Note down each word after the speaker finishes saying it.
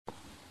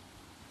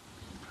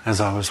as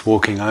I was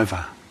walking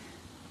over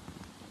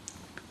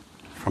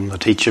from the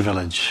teacher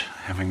village,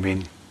 having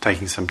been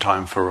taking some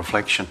time for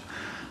reflection,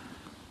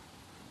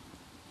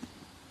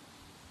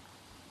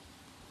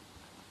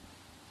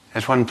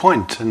 at one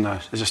point in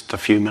just a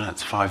few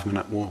minutes,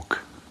 5-minute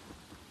walk,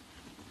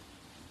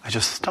 I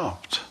just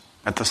stopped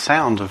at the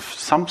sound of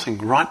something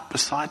right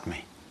beside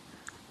me.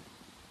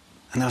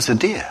 And there was a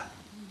deer,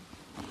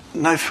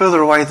 no further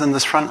away than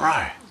this front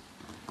row.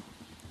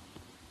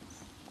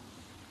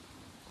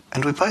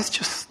 And we both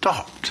just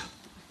stopped.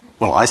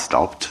 Well, I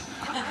stopped.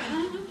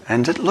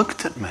 And it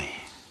looked at me.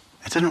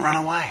 It didn't run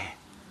away.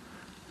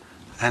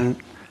 And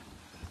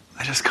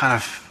I just kind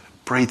of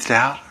breathed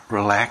out,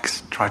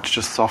 relaxed, tried to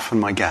just soften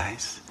my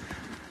gaze,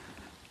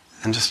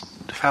 and just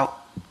felt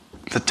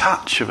the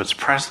touch of its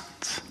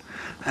presence.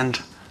 And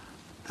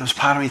there was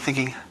part of me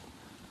thinking,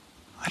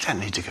 I don't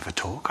need to give a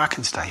talk, I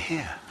can stay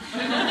here.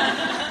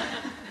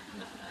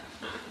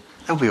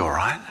 It'll be all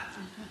right.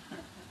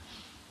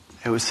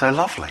 It was so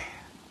lovely.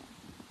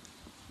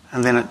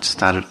 And then it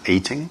started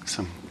eating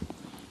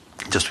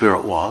just where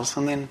it was,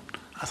 and then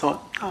I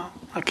thought, oh,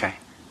 okay,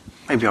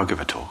 maybe I'll give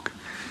a talk.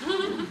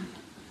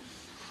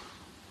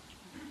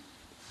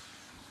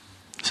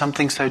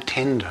 Something so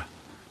tender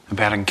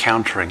about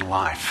encountering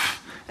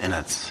life in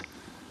its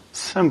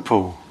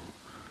simple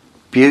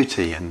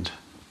beauty and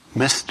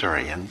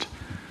mystery, and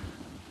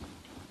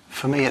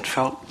for me it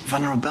felt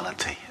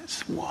vulnerability.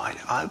 It's wide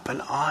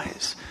open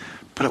eyes,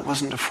 but it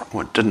wasn't afraid.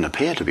 Well, it didn't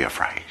appear to be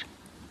afraid.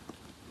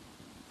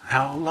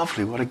 How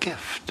lovely, what a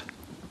gift.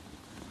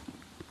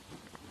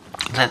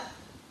 That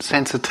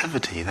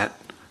sensitivity, that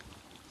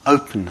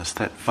openness,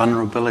 that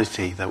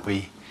vulnerability that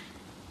we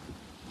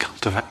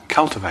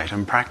cultivate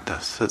and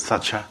practice. It's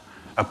such a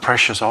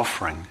precious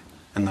offering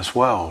in this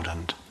world,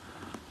 and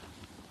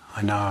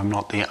I know I'm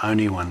not the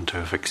only one to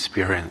have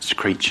experienced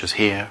creatures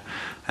here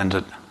and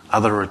at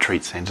other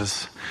retreat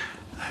centres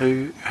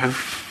who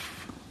have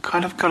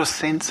kind of got a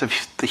sense of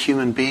the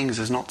human beings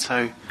as not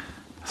so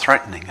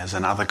threatening as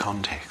in other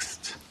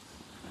contexts.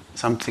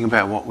 Something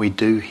about what we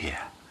do here,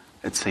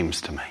 it seems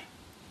to me,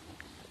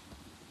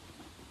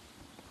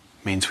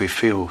 means we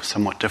feel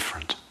somewhat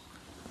different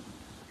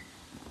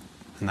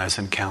in those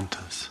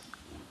encounters.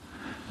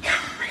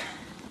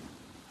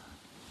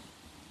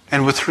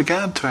 And with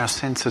regard to our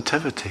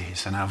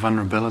sensitivities and our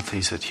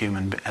vulnerabilities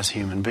as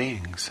human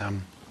beings,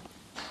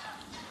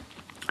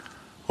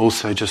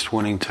 also just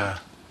wanting to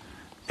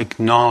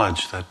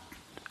acknowledge that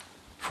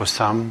for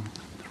some,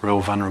 real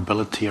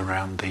vulnerability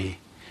around the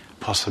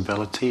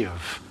possibility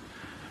of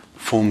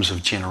forms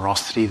of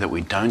generosity that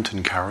we don't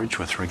encourage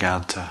with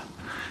regard to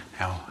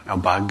our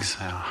bugs.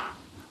 Our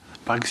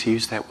bugs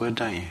use that word,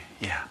 don't you?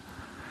 Yeah.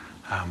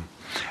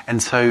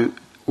 And so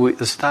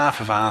the staff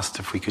have asked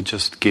if we could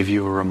just give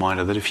you a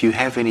reminder that if you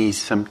have any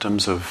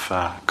symptoms of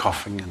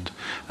coughing and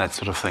that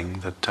sort of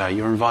thing, that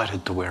you're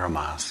invited to wear a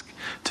mask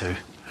to,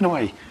 in a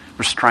way,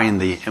 restrain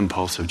the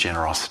impulse of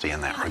generosity in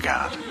that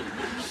regard.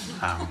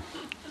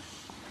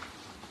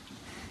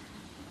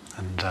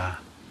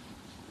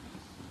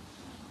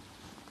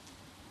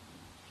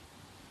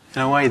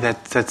 In a way,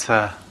 that's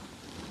a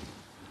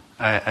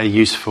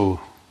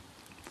useful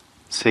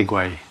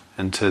segue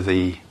into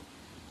the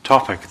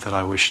topic that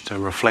I wish to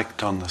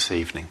reflect on this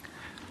evening.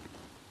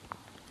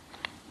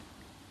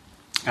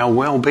 Our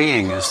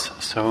well-being is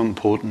so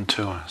important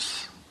to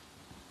us,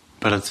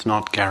 but it's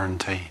not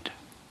guaranteed.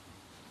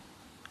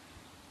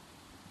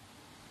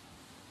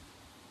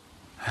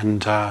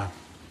 And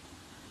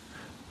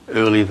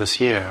early this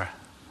year,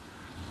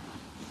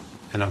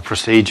 in a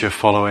procedure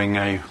following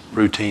a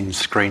routine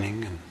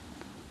screening and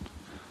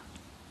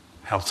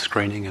health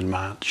screening in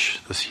March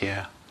this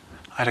year,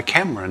 I had a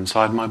camera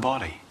inside my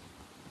body.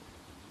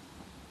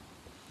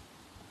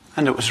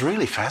 And it was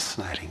really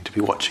fascinating to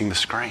be watching the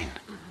screen.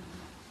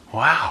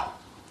 Wow,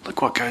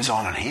 look what goes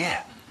on in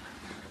here.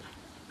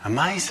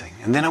 Amazing.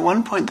 And then at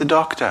one point the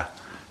doctor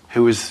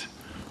who was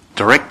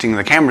directing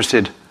the camera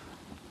said,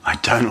 I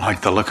don't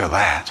like the look of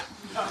that.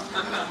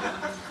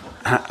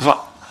 And I was like,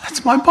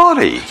 that's my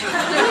body.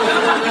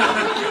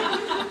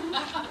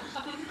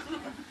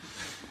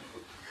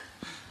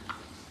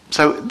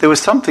 So there was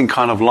something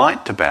kind of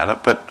light about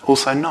it, but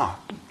also not.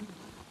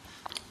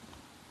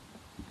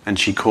 And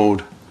she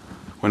called,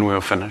 when we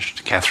were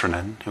finished, Catherine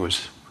in, who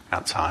was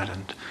outside,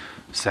 and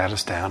sat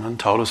us down and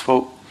told us,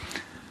 well,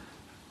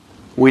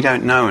 we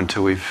don't know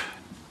until we've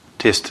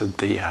tested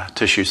the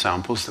tissue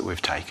samples that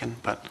we've taken,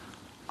 but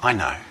I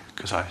know,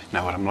 because I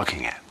know what I'm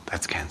looking at.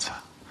 That's cancer.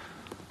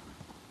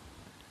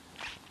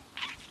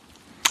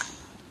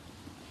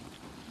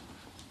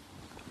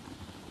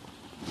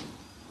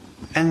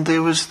 And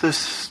there was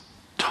this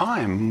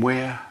time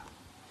where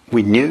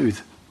we knew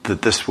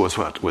that this was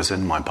what was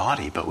in my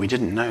body, but we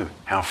didn't know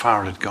how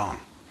far it had gone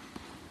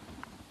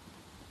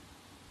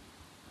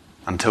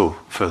until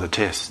further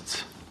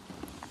tests.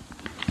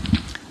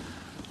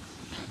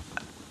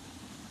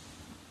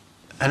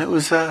 And it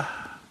was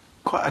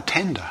quite a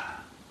tender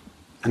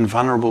and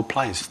vulnerable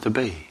place to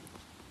be.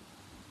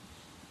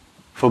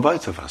 For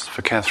both of us,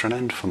 for Catherine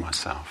and for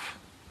myself.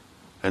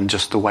 and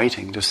just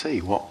awaiting to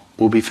see what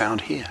will be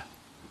found here.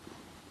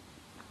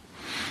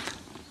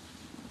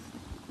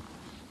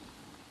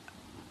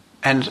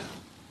 And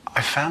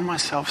I found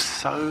myself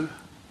so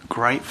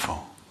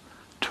grateful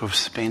to have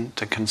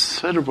spent a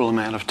considerable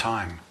amount of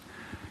time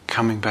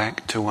coming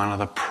back to one of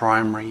the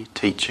primary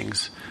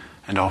teachings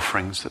and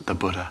offerings that the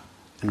Buddha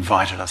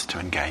invited us to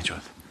engage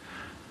with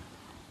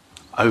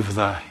over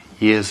the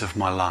years of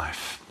my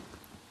life,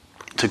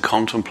 to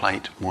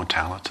contemplate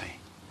mortality.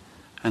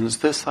 And it's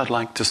this I'd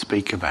like to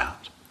speak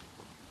about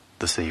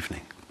this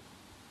evening.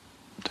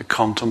 To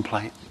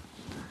contemplate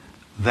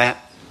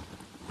that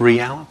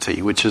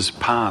reality which is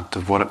part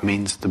of what it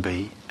means to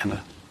be, and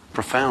a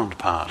profound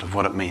part of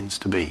what it means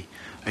to be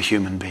a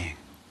human being.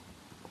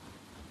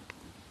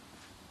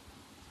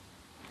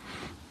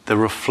 The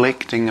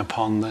reflecting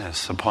upon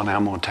this, upon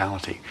our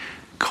mortality,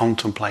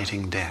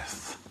 contemplating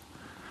death,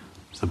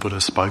 the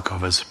Buddha spoke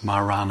of as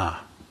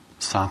marana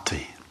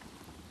sati.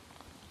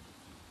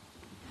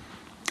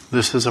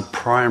 This is a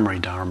primary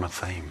Dharma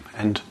theme,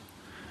 and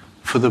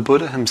for the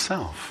Buddha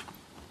himself,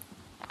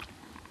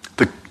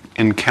 the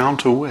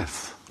encounter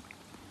with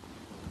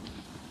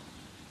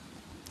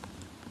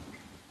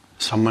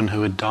someone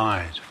who had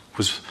died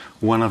was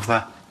one of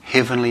the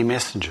heavenly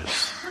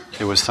messengers.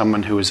 There was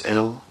someone who was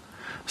ill,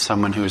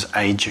 someone who was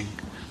aging,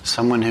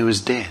 someone who was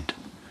dead,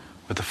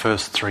 were the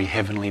first three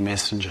heavenly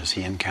messengers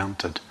he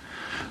encountered.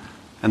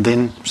 And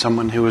then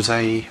someone who was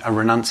a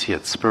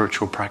renunciate,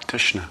 spiritual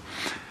practitioner.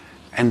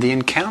 And the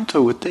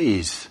encounter with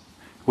these,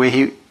 where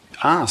he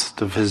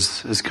asked of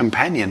his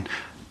companion,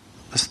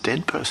 this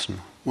dead person,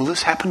 will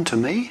this happen to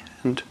me?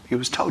 And he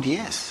was told,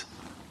 yes,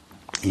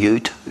 you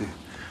too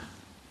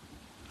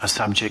are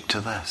subject to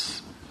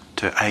this,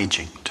 to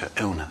aging, to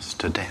illness,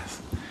 to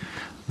death.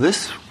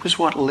 This was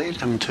what led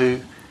him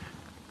to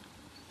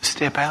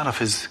step out of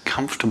his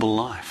comfortable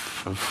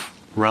life of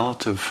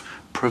relative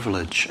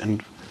privilege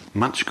and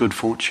much good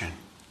fortune,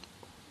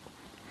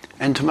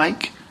 and to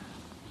make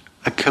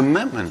a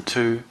commitment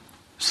to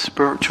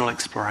spiritual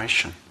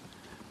exploration,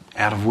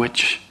 out of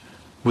which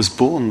was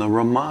born the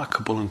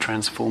remarkable and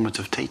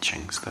transformative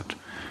teachings that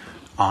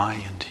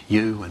I and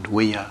you and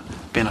we are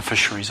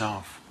beneficiaries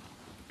of.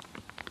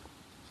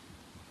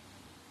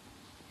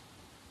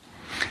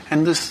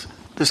 And this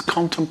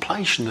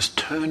contemplation, this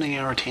turning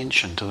our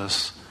attention to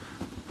this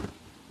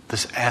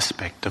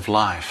aspect of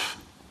life,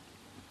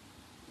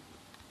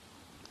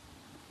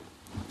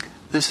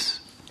 this,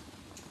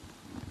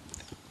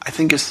 I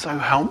think, is so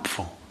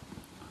helpful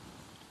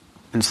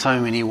in so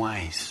many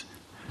ways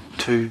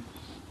to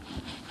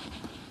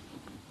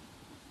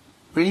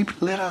really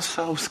let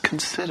ourselves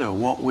consider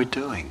what we're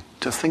doing,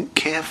 to think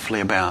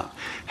carefully about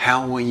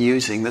how we're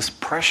using this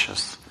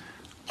precious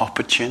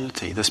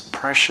opportunity, this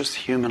precious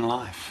human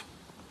life.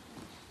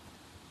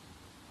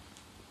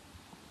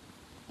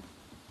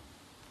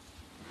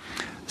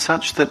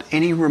 Such that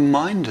any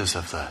reminders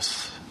of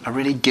this are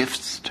really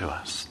gifts to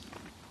us,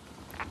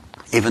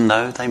 even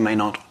though they may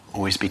not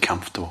always be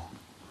comfortable.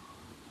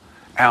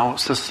 Our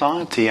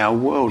society, our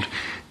world,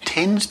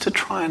 tends to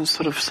try and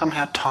sort of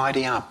somehow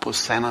tidy up or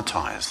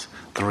sanitize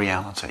the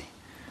reality.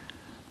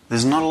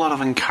 There's not a lot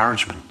of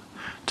encouragement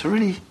to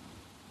really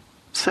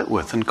sit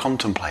with and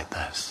contemplate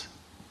this.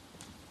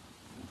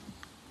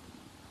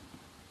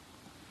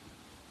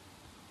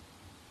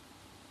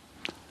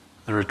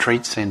 The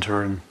retreat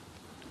centre in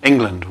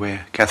England,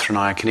 where Catherine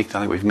and I are connected,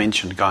 I think we've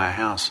mentioned Gaia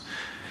House,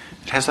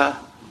 it has a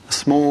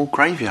small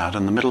graveyard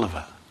in the middle of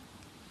it.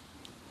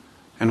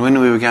 And when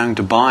we were going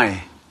to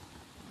buy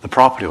the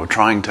property, or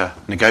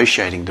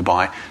negotiating to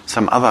buy,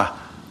 some other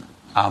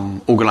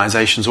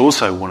organisations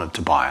also wanted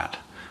to buy it.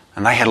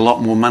 And they had a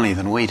lot more money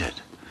than we did.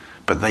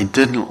 But they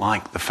didn't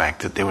like the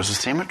fact that there was a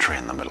cemetery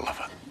in the middle of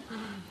it.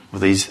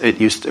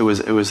 It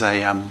was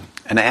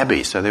an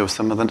abbey, so there were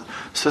some of the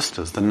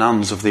sisters, the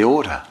nuns of the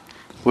order,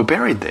 were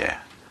buried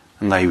there.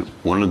 And they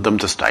wanted them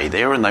to stay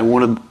there, and they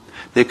wanted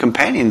their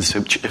companions,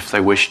 if they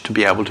wished, to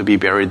be able to be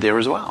buried there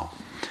as well.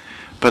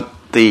 But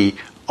the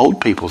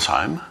old people's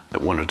home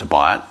that wanted to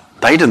buy it,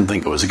 they didn't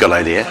think it was a good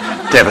idea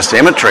to have a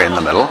cemetery in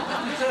the middle.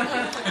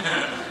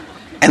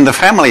 And the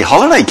family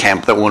holiday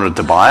camp that wanted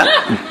to buy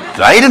it,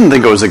 they didn't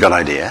think it was a good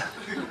idea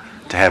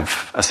to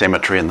have a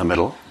cemetery in the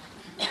middle.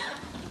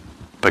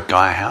 But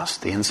Gaia House,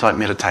 the Insight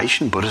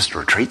Meditation Buddhist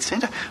Retreat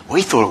Centre,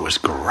 we thought it was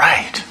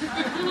great.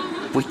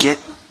 We get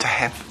to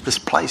have this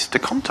place to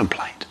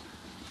contemplate.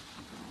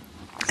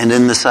 And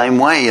in the same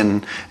way,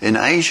 in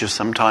Asia,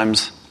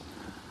 sometimes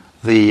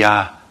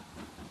the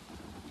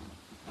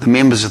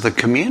members of the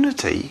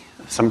community,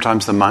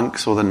 sometimes the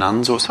monks or the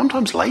nuns, or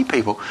sometimes lay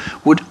people,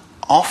 would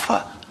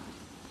offer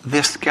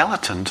their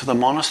skeleton to the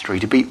monastery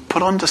to be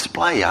put on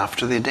display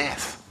after their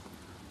death.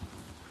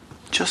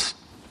 Just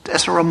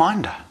as a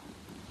reminder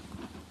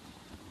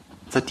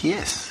that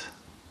yes,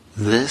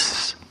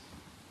 this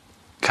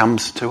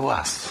comes to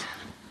us.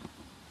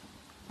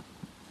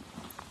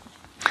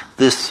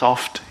 This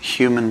soft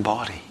human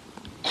body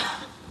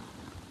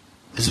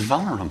is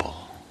vulnerable.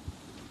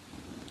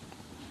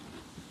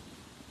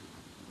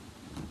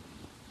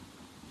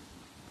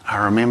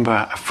 I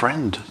remember a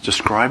friend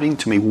describing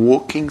to me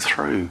walking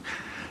through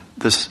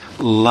this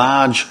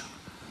large,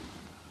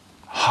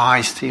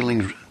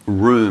 high-ceilinged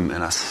room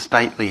in a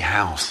stately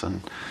house,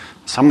 and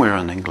somewhere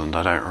in England,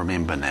 I don't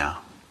remember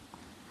now.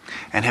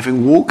 And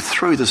having walked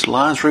through this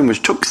large room,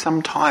 which took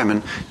some time,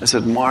 and was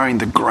admiring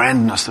the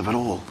grandness of it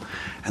all.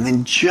 And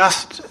then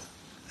just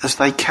as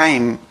they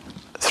came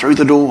through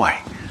the doorway,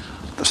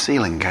 the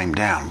ceiling came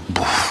down.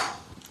 Boof.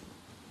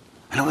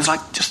 And it was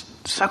like just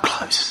so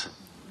close.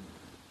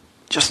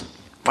 Just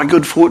by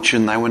good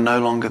fortune, they were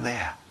no longer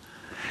there.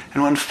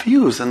 And one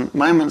feels in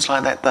moments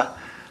like that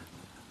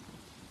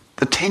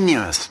the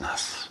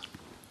tenuousness,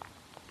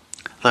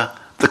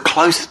 the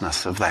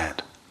closeness of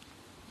that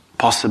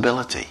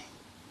possibility.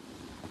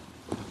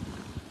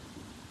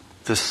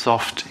 The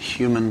soft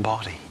human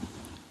body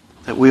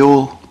that we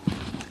all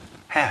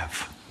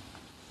have,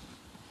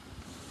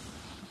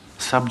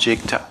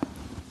 subject to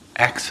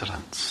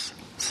accidents,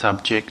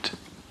 subject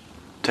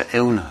to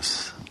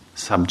illness,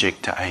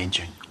 subject to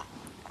aging,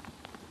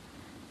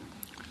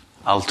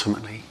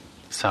 ultimately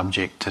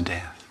subject to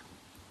death.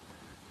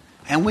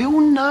 And we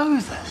all know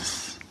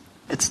this.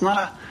 It's not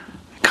a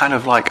kind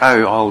of like,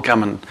 oh, I'll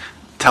come and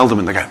tell them,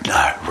 and they go,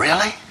 no,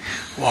 really?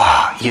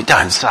 Wow, you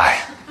don't say.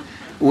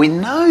 We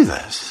know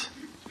this.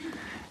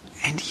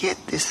 And yet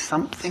there's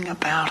something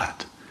about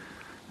it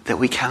that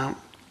we can't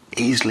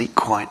easily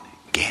quite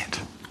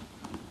get.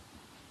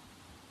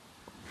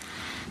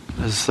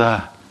 There's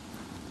a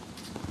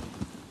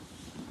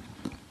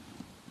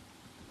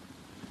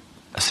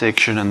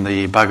section in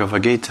the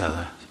Bhagavad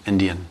Gita,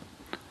 the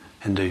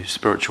Hindu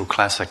spiritual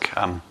classic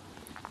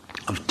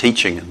of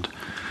teaching, and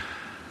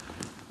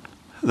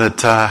that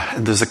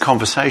there's a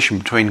conversation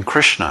between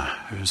Krishna,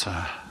 who's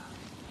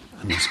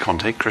in this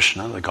context,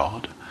 Krishna, the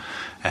God,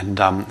 and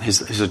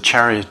he's a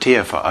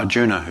charioteer for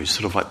Arjuna, who's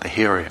sort of like the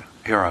hero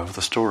of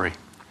the story.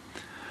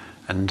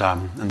 And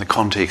in the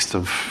context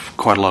of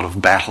quite a lot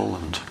of battle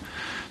and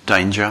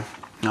danger,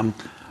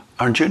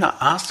 Arjuna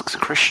asks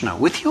Krishna,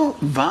 with your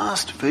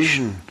vast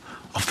vision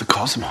of the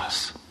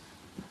cosmos,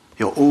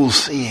 your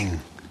all-seeing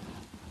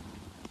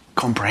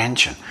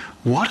comprehension,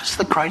 what is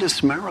the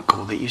greatest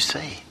miracle that you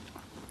see?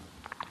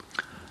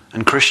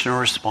 And Krishna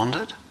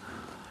responded,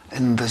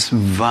 in this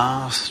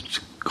vast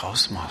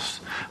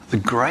cosmos, the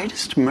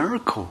greatest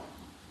miracle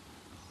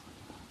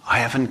I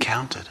have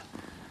encountered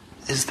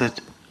is that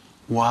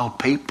while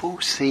people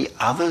see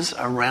others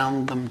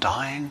around them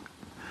dying,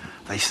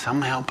 they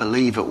somehow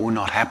believe it will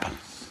not happen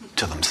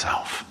to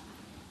themselves.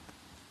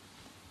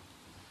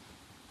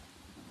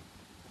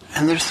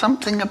 And there's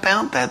something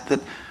about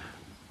that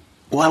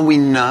while we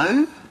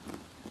know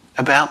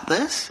about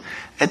this,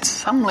 at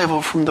some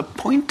level from the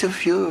point of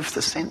view of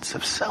the sense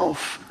of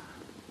self,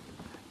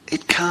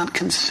 it can't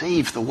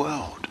conceive the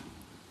world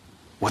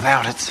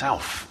without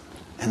itself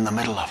in the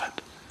middle of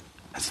it.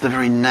 It's the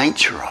very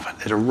nature of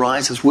it. It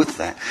arises with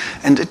that.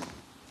 And it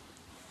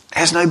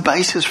has no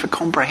basis for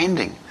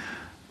comprehending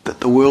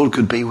that the world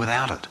could be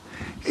without it.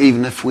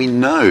 Even if we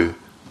know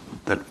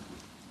that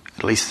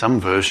at least some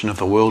version of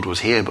the world was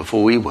here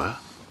before we were.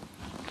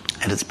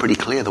 And it's pretty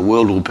clear the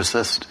world will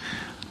persist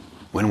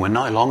when we're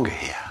no longer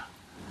here.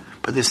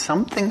 But there's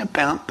something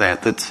about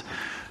that that's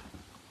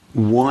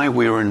why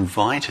we're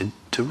invited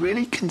to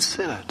really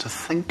consider, to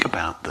think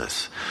about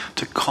this,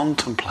 to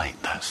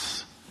contemplate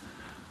this.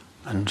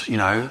 And,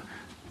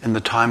 in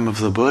the time of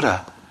the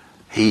Buddha,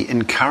 he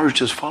encouraged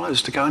his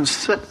followers to go and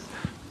sit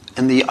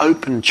in the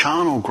open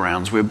charnel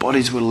grounds where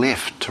bodies were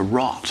left to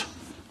rot,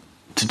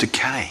 to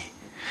decay,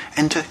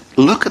 and to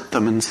look at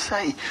them and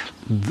say,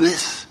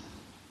 this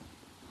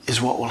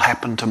is what will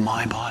happen to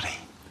my body.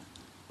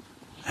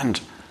 And,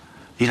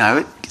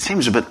 it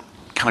seems a bit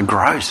kind of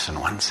gross in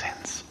one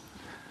sense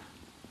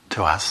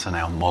to us in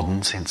our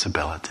modern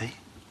sensibility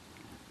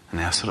and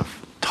our sort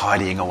of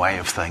tidying away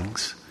of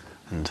things.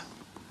 And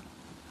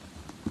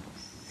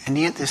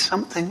yet there's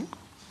something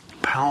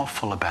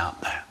powerful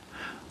about that.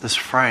 This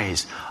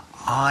phrase,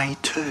 I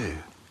too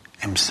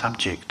am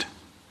subject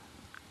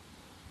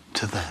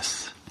to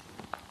this.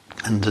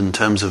 And in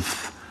terms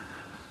of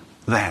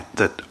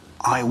that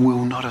I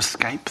will not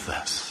escape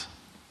this.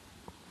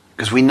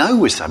 Because we know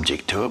we're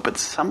subject to it, but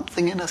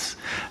something in us,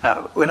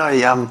 it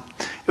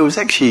was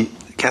actually,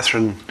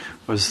 Catherine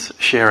was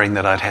sharing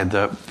that I'd had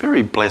the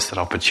very blessed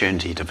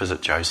opportunity to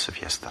visit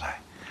Joseph yesterday.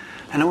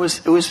 And it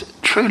was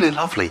truly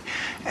lovely.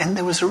 And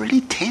there was a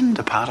really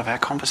tender part of our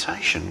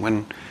conversation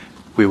when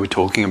we were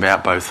talking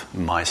about both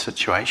my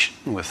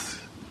situation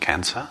with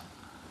cancer.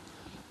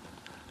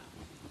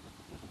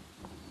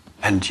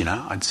 And,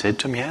 I'd said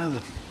to him,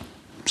 the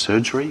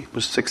surgery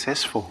was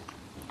successful.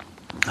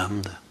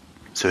 The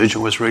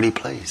surgeon was really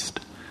pleased.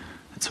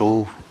 It's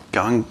all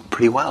going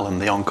pretty well.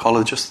 And the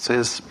oncologist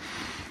says,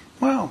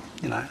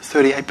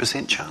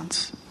 38%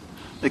 chance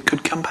it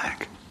could come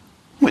back.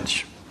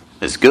 Which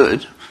is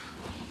good.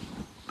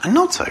 And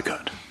not so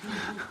good.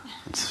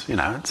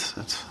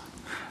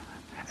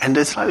 And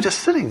it's like just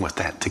sitting with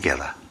that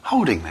together,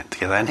 holding that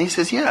together. And he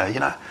says,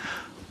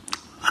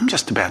 I'm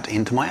just about to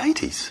enter my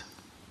 80s.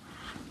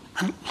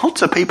 And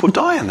lots of people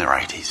die in their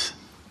 80s.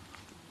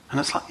 And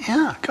it's like,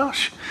 yeah,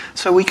 gosh.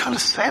 So we kind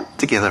of sat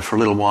together for a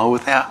little while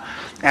with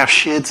our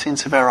shared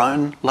sense of our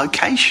own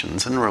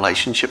locations in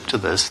relationship to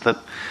this, that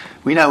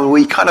we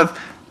kind of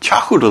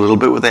chuckled a little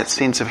bit with that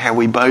sense of how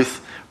we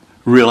both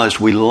realised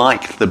we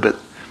liked the bit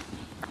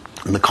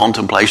in the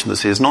contemplation that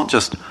says not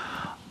just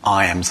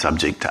I am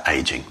subject to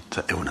aging,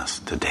 to illness,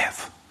 to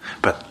death,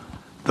 but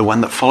the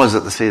one that follows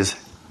it that says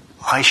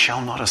I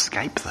shall not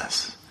escape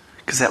this.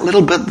 Because that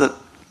little bit that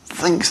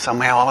thinks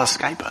somehow I'll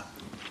escape it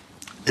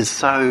is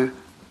so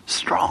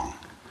strong.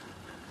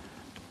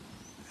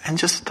 And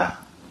just kind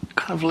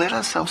of let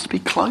ourselves be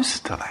close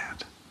to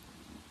that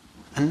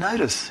and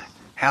notice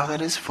how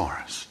that is for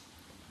us.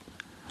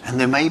 And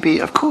there may be,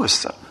 of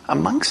course,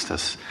 amongst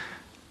us,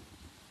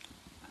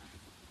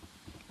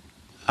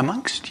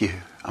 amongst you,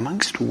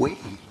 amongst we,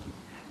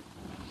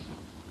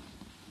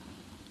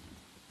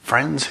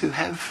 friends who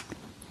have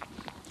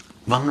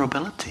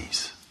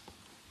vulnerabilities,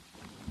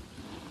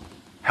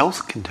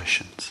 health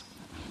conditions,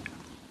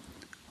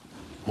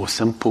 or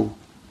simple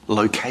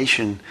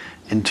location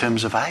in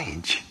terms of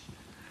age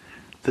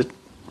that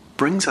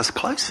brings us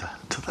closer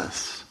to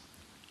this.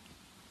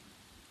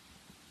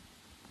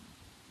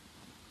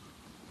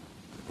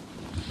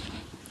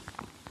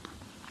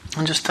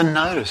 And just to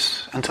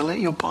notice and to let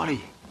your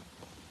body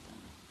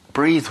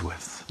breathe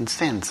with and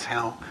sense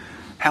how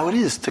it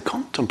is to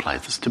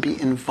contemplate this, to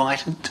be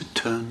invited to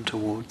turn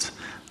towards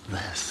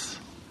this.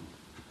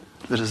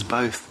 That is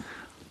both,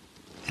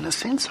 in a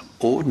sense,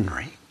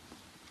 ordinary,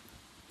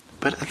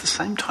 but at the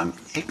same time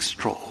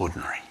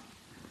extraordinary.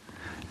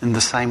 In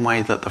the same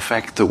way that the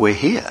fact that we're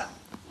here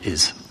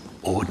is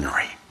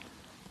ordinary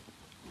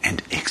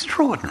and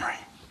extraordinary.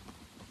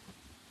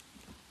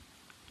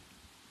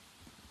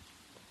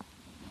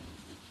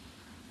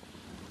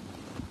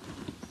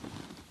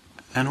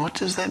 And what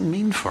does that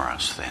mean for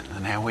us then,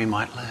 and how we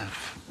might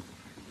live?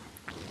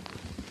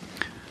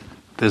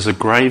 There's a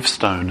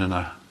gravestone in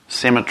a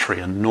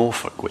cemetery in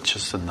Norfolk, which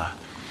is in the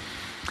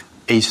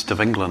east of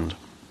England,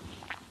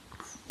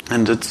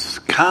 and it's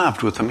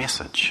carved with a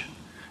message.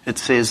 It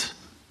says,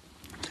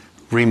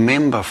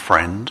 "Remember,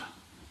 friend,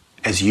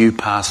 as you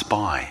pass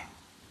by.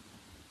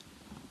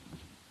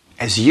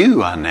 As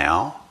you are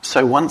now,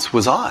 so once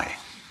was I.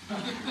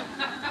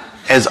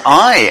 As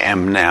I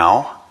am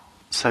now,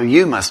 so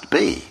you must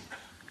be.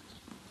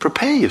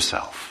 Prepare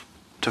yourself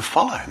to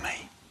follow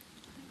me."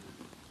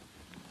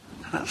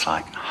 And it's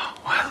like, oh,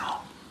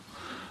 wow.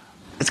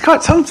 It's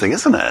quite something,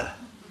 isn't it?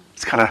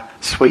 It's kind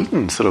of sweet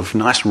and sort of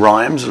nice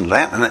rhymes and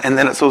that. And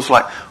then it's also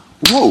like,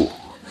 whoa,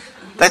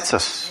 that's a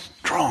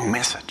strong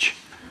message.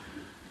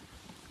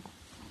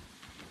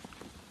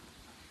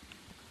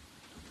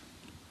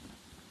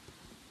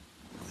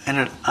 And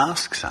it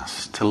asks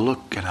us to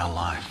look at our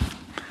life,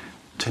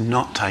 to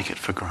not take it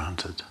for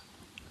granted,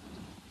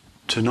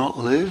 to not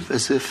live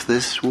as if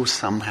this will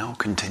somehow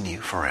continue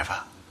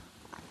forever.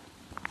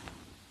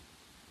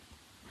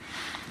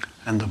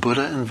 And the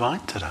Buddha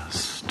invited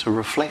us to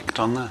reflect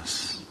on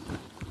this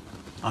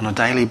on a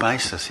daily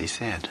basis, he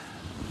said.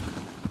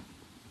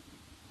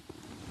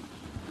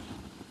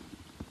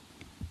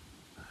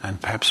 And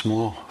perhaps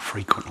more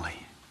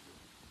frequently,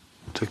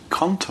 to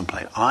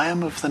contemplate. I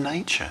am of the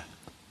nature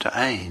to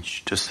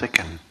age, to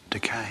sicken,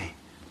 decay,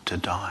 to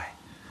die.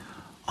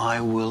 I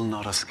will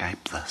not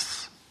escape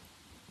this.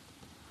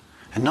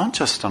 And not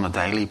just on a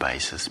daily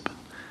basis, but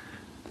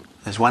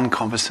there's one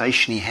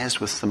conversation he has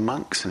with some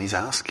monks and he's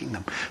asking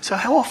them, so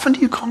how often do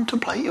you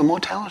contemplate your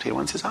mortality? And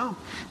one says,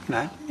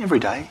 every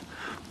day.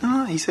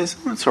 No, he says,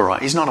 it's all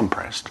right, he's not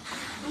impressed.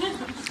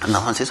 And the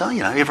other one says,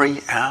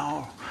 every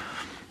hour.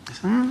 He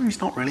says,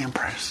 he's not really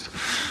impressed.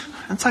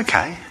 It's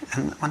okay.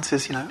 And one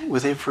says,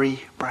 with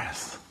every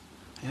breath.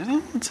 He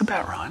says, it's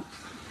about right.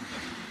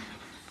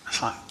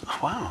 It's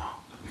like, wow,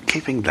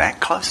 keeping that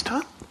close to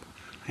it.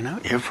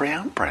 Every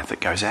out breath that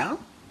goes out,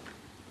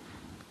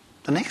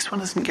 the next one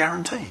isn't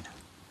guaranteed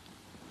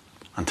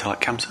until it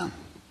comes in.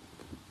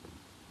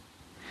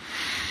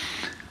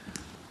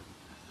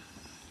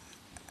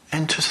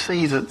 And to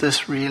see that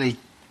this really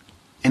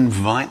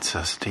invites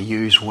us to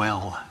use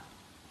well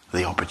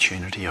the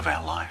opportunity of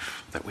our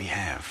life that we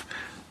have,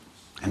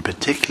 and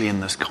particularly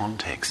in this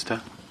context,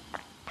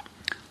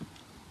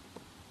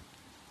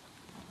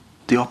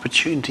 the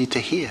opportunity to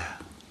hear,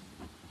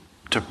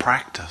 to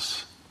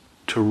practice,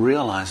 to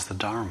realize the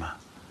Dharma,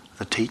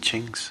 the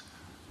teachings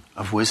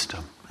of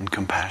wisdom and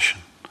compassion.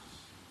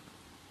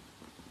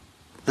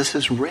 This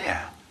is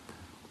rare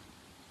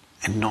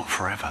and not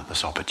forever,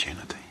 this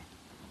opportunity.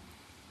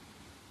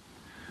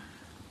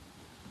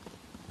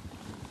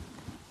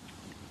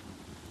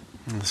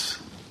 And this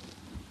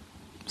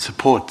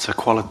supports a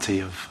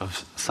quality of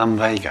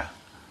samvega,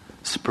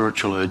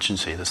 spiritual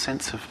urgency, the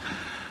sense of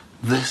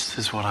this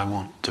is what I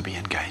want to be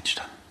engaged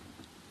in.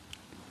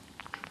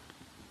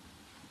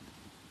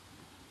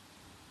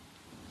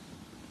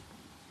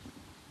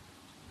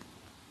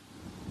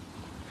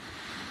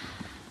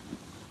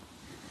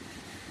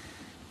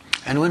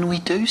 And when we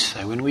do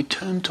so, when we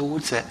turn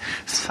towards that,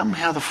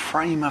 somehow the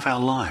frame of our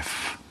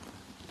life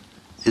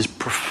is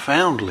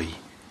profoundly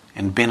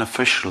and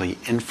beneficially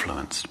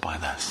influenced by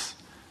this.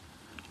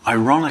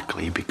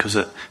 Ironically, because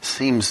it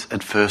seems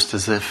at first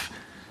as if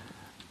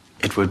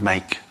it would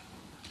make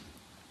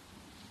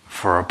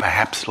for a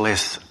perhaps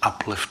less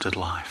uplifted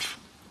life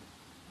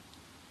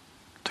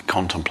to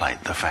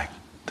contemplate the fact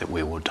that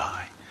we will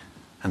die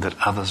and that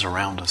others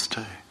around us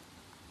too.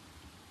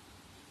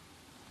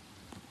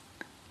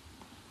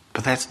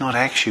 But that's not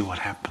actually what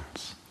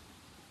happens.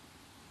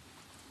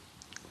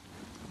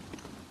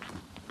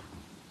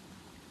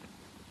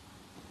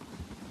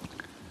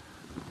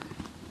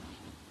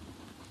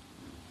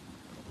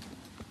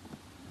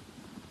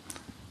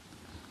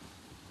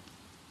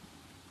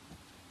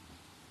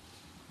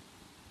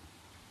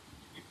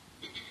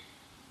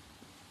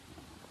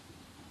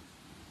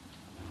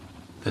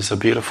 There's a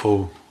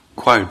beautiful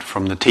quote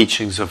from the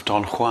teachings of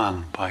Don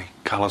Juan by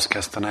Carlos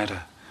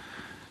Castaneda.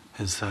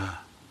 His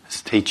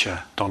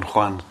teacher, Don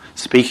Juan,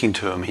 speaking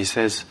to him, he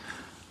says,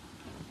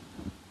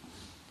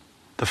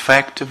 "The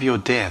fact of your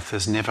death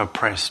is never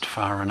pressed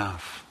far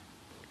enough.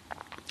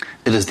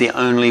 It is the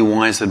only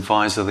wise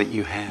advisor that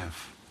you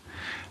have.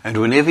 And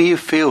whenever you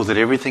feel that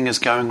everything is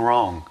going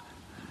wrong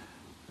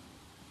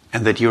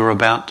and that you're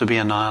about to be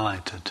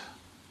annihilated,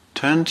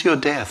 turn to your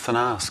death and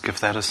ask if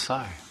that is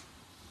so.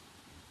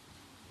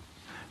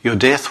 Your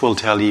death will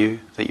tell you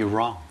that you're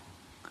wrong,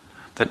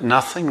 that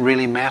nothing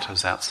really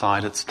matters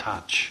outside its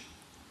touch.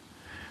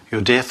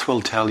 Your death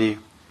will tell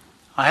you,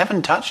 I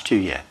haven't touched you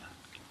yet."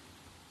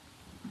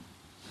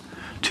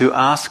 To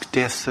ask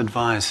death's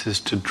advice is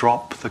to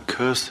drop the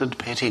cursed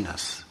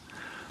pettiness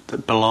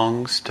that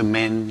belongs to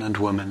men and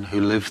women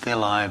who live their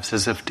lives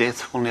as if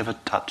death will never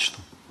touch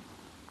them.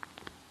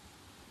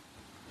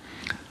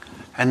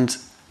 And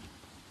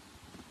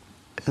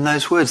in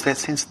those words, that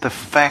sense, the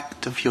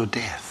fact of your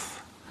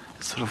death,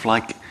 it's sort of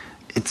like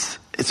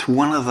it's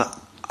one of the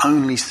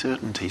only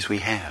certainties we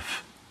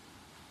have,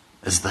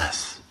 is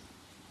this.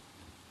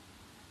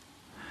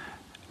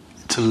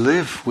 To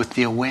live with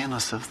the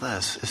awareness of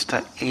this is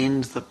to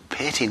end the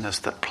pettiness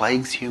that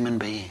plagues human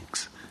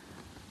beings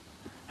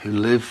who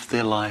live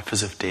their life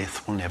as if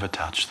death will never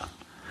touch them.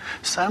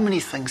 So many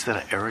things that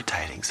are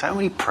irritating, so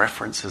many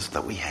preferences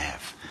that we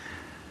have.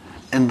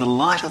 In the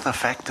light of the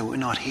fact that we're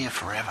not here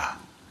forever,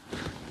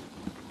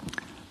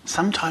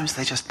 sometimes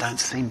they just don't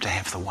seem to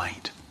have the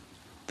weight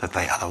that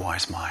they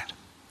otherwise might.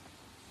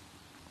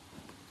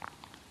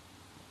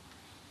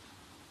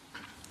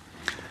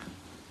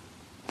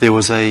 There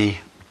was a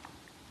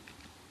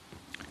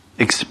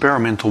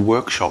experimental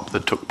workshop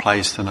that took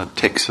place in a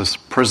Texas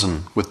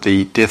prison with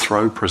the death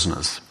row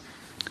prisoners.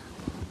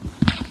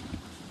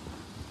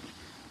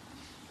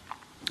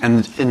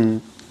 And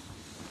in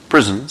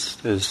prisons,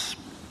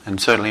 and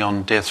certainly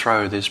on death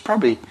row, there's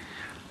probably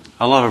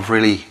a lot of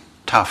really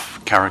tough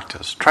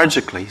characters.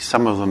 Tragically,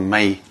 some of them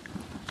may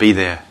be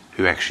there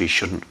who actually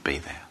shouldn't be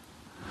there.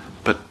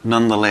 But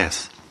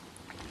nonetheless,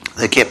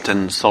 they're kept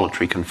in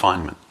solitary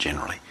confinement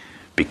generally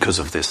because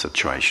of their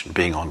situation,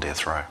 being on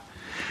death row.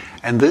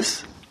 And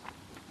this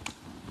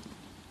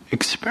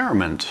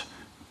experiment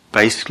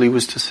basically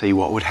was to see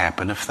what would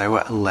happen if they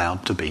were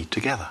allowed to be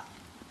together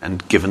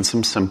and given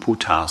some simple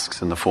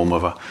tasks in the form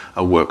of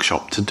a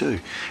workshop to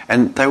do.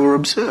 And they were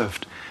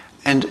observed.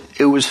 And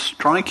it was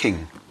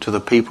striking to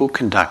the people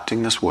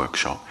conducting this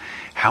workshop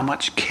how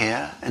much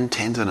care and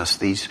tenderness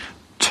these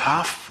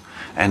tough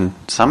and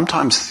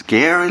sometimes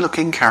scary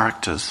looking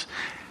characters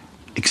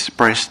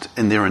expressed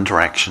in their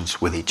interactions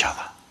with each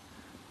other.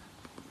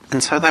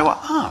 And so they were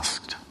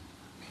asked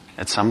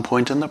at some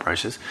point in the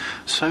process,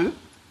 so,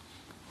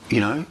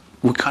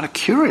 we're kind of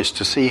curious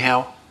to see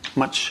how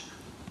much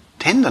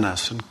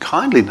tenderness and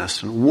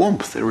kindliness and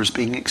warmth there is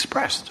being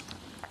expressed.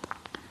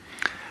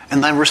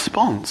 And their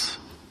response,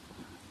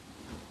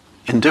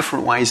 in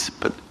different ways,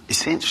 but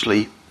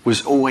essentially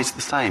was always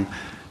the same.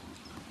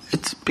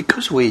 It's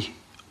because we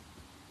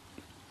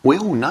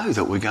all know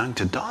that we're going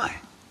to die.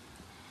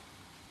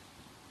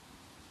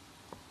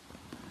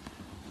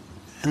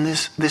 And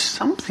there's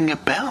something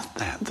about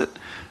that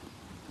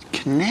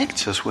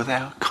connects us with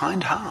our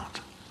kind heart,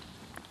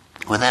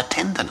 with our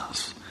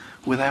tenderness,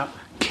 with our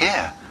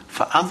care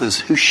for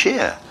others who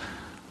share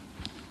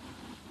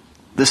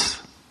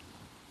this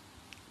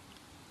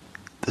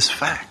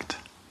fact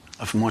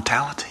of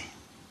mortality.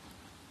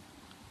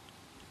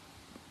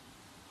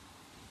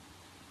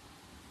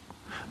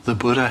 The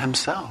Buddha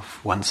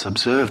himself once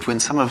observed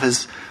when some of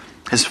his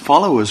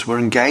followers were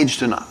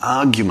engaged in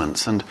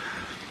arguments, and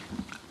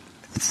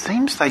it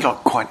seems they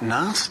got quite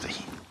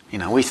nasty.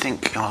 We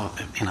think,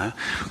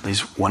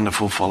 these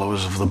wonderful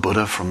followers of the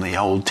Buddha from the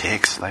old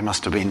text, they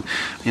must have been,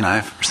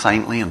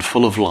 saintly and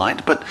full of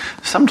light. But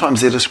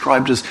sometimes they're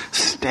described as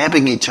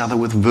stabbing each other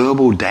with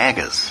verbal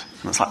daggers.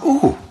 And it's like,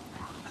 ooh,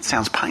 that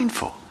sounds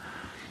painful.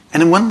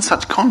 And in one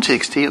such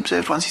context, he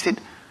observed once, he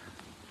said,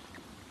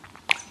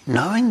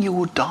 knowing you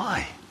will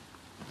die,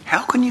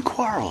 how can you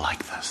quarrel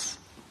like this?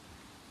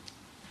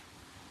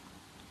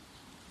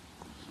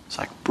 It's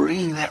like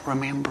bringing that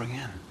remembering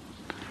in.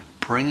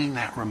 Bringing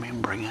that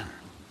remembering in.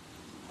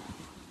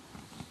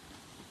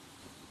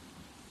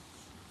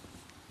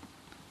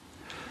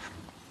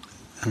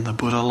 And the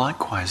Buddha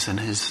likewise, in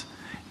his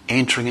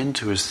entering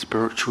into his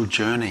spiritual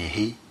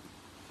journey,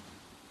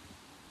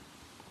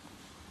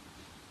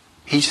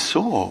 he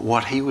saw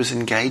what he was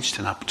engaged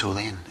in up till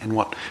then, and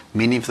what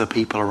many of the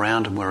people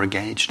around him were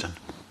engaged in.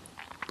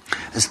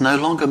 It's no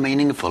longer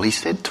meaningful. He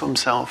said to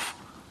himself,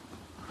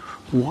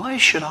 why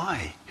should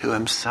I, who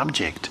am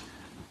subject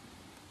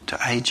to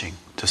aging,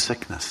 to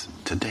sickness,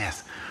 to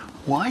death,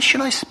 why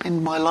should I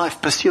spend my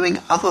life pursuing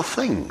other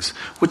things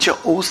which are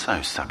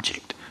also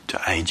subject to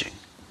aging,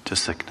 to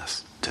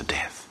sickness, to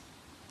death?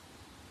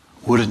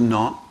 Would it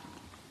not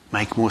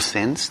make more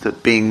sense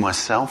that being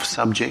myself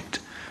subject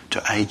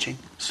to aging,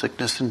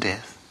 sickness and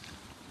death,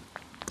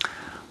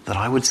 that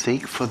I would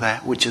seek for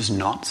that which is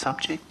not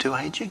subject to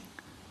aging,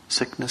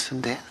 sickness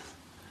and death?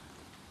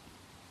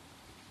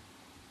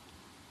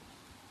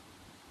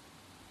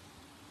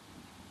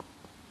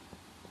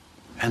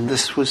 And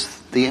this was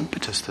the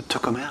impetus that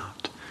took him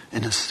out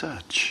in his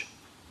search.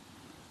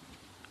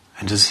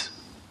 And his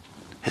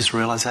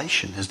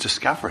realization, his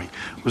discovery,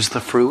 was the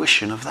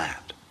fruition of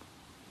that.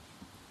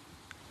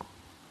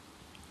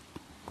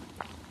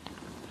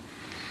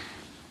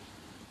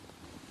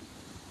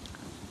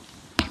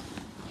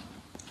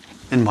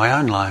 In my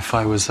own life,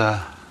 I was,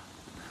 as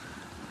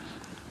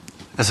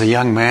a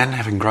young man,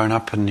 having grown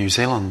up in New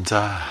Zealand,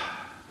 I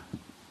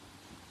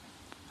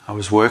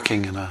was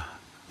working in a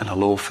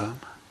law firm.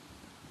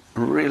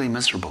 Really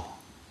miserable,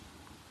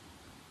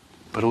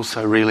 but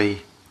also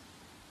really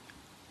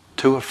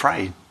too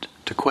afraid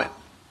to quit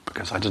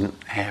because I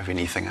didn't have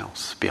anything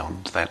else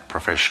beyond that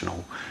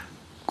professional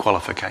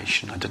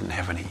qualification. I didn't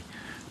have any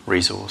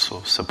resource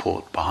or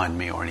support behind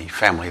me or any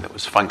family that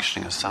was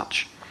functioning as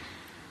such.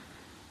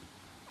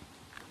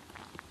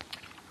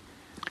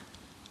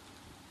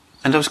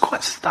 And I was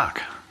quite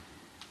stuck.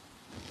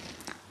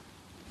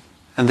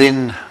 And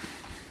then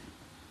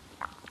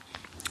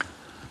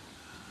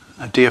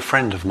a dear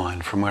friend of mine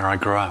from where I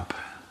grew up,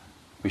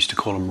 we used to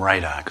call him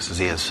Radar because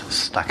his ears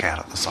stuck out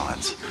at the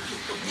sides.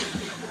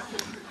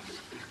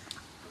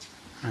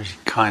 Very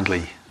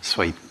kindly,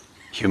 sweet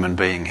human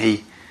being.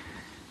 He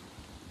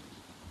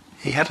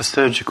had a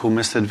surgical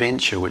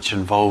misadventure which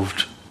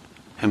involved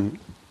him,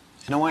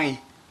 in a way,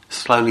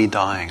 slowly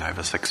dying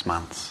over 6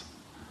 months,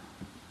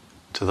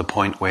 to the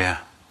point where,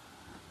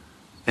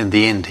 in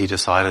the end, he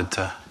decided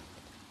to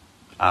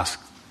ask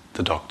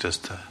the doctors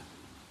to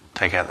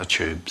take out the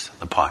tubes and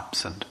the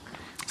pipes and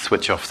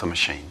switch off the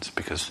machines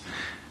because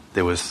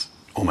there was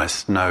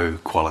almost no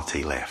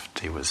quality left.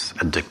 He was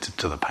addicted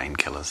to the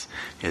painkillers.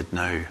 He had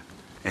no...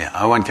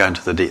 I won't go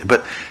into the detail,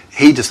 but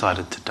he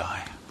decided to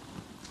die.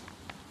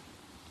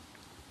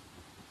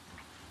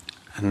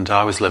 And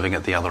I was living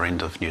at the other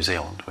end of New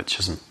Zealand, which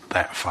isn't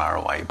that far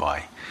away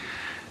by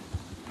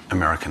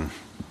American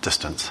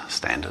distance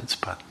standards,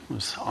 but it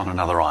was on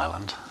another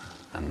island.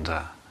 And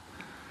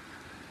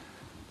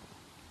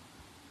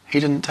he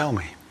didn't tell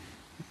me.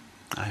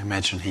 I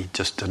imagine he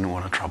just didn't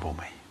want to trouble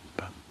me.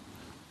 But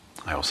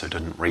I also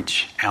didn't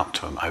reach out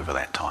to him over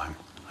that time.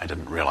 I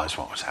didn't realize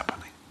what was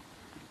happening.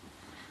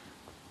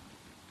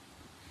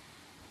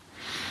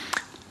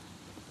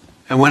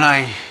 And when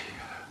I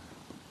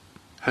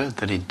heard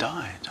that he'd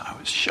died, I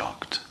was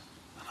shocked.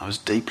 I was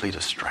deeply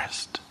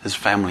distressed. His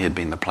family had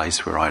been the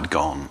place where I'd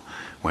gone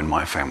when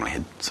my family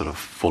had sort of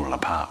fallen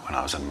apart when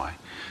I was in my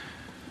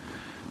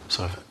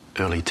sort of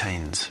early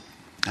teens.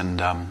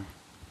 And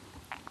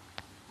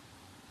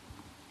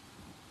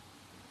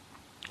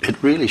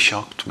it really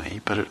shocked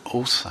me, but it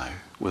also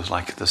was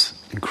like this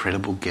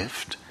incredible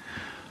gift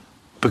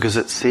because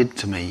it said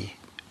to me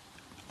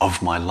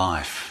of my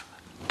life,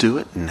 do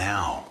it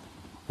now,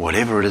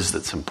 whatever it is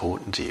that's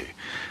important to you.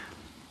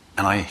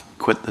 And I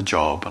quit the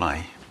job and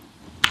I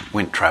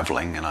went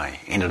travelling and I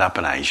ended up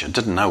in Asia.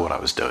 Didn't know what I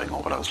was doing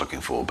or what I was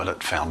looking for, but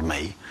it found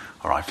me,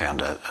 or I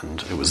found it,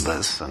 and it was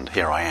this, and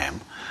here I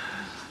am.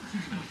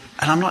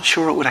 And I'm not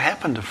sure it would have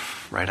happened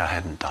if Radha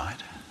hadn't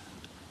died.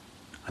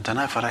 I don't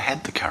know if I'd have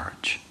had the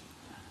courage.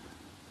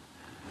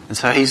 And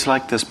so he's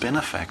like this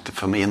benefactor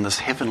for me and this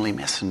heavenly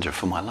messenger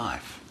for my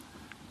life.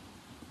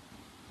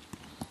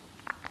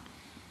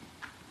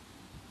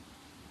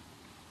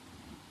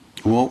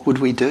 What would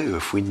we do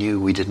if we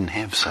knew we didn't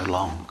have so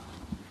long?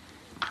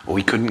 Or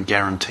we couldn't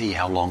guarantee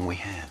how long we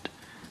had?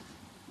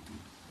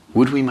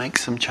 Would we make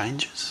some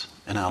changes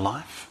in our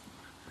life?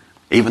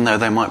 Even though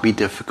they might be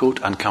difficult,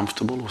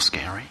 uncomfortable or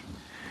scary?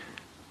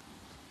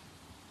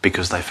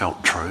 Because they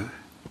felt true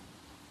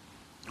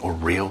or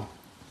real?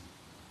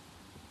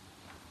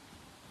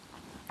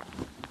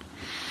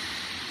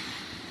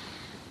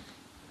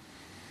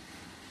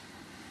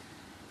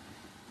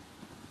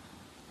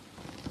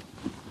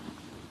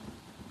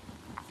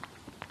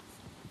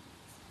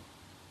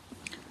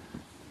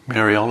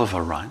 Mary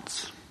Oliver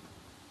writes,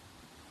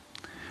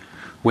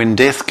 when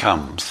death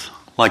comes,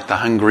 like the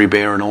hungry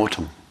bear in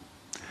autumn,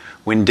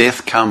 when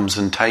death comes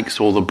and takes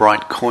all the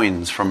bright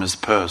coins from his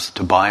purse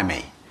to buy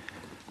me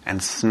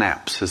and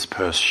snaps his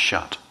purse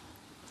shut,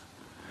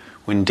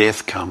 when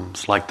death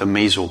comes like the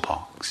measles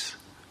pox,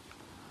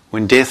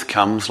 when death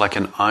comes like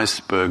an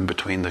iceberg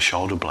between the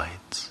shoulder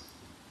blades,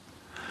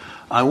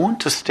 I want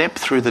to step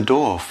through the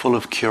door full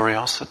of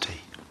curiosity,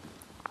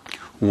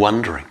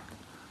 wondering,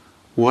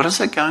 what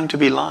is it going to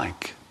be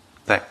like,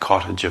 that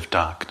cottage of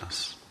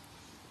darkness?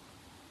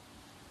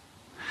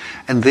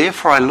 And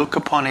therefore I look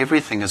upon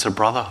everything as a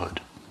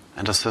brotherhood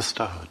and a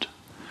sisterhood.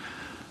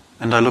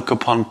 And I look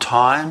upon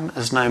time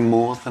as no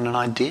more than an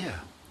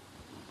idea.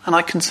 And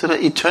I consider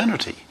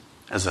eternity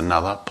as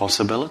another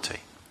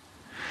possibility.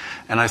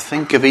 And I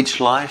think of each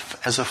life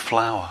as a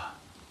flower,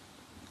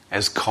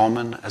 as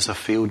common as a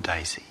field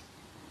daisy,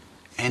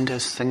 and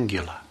as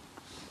singular.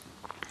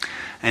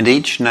 And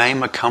each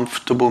name a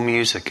comfortable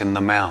music in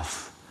the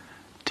mouth,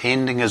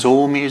 tending as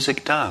all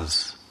music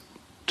does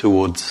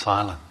towards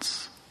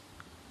silence.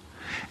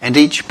 And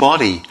each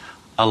body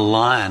a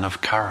lion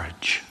of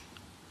courage,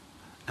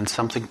 and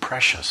something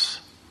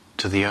precious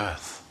to the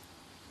earth.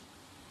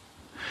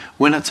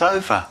 When it's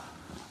over,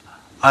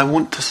 I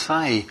want to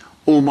say,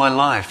 all my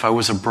life I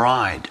was a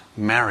bride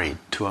married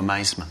to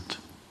amazement.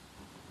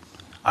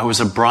 I was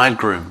a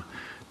bridegroom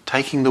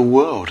taking the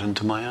world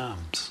into my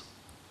arms.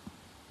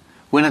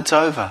 When it's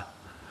over,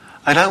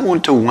 I don't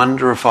want to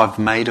wonder if I've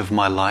made of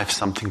my life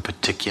something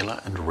particular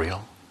and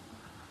real.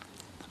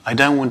 I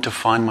don't want to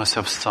find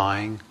myself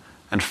sighing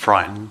and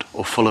frightened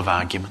or full of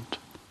argument.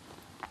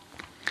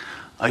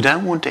 I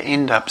don't want to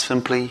end up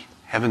simply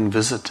having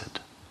visited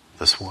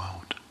this world.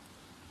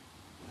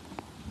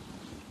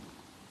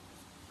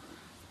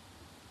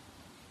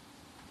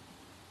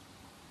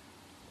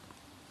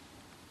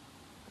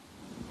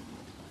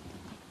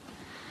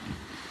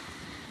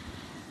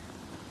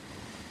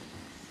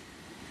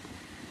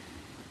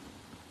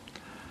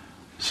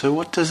 So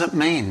what does it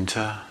mean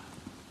to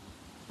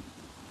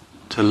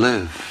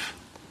live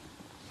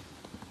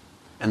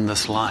in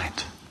this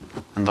light,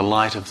 in the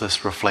light of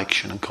this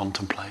reflection and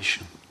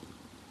contemplation?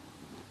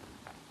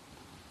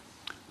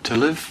 To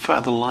live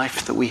for the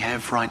life that we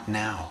have right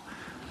now,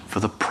 for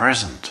the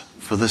present,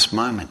 for this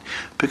moment,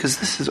 because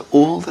this is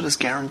all that is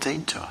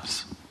guaranteed to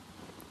us.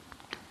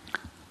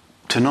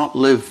 To not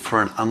live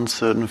for an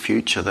uncertain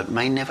future that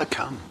may never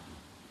come,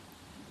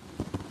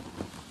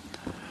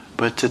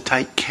 but to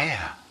take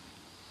care,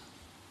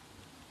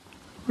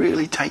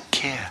 really take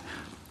care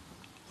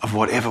of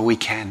whatever we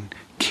can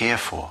care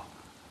for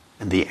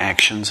in the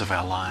actions of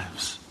our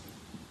lives.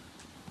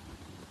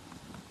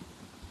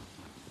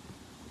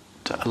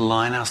 To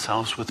align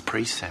ourselves with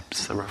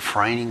precepts, the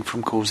refraining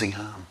from causing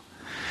harm,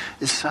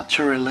 is such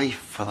a relief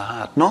for the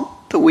heart.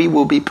 Not that we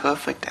will be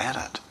perfect at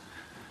it,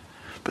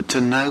 but to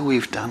know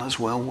we've done as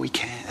well we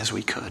can, as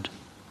we could,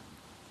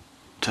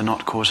 to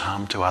not cause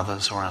harm to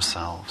others or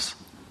ourselves.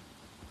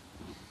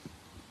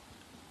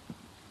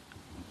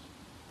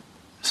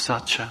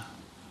 Such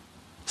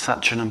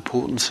an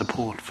important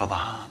support for the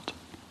heart.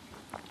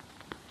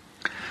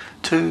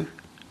 To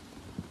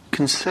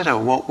consider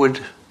what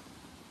would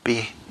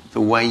be the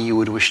way you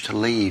would wish to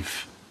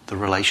leave the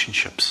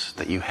relationships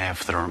that you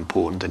have that are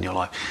important in your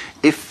life,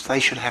 if they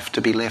should have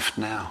to be left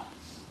now.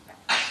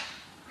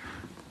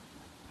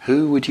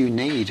 Who would you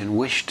need and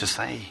wish to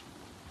say?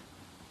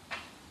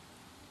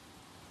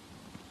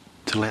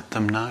 To let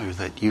them know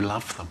that you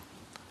love them.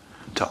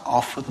 To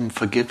offer them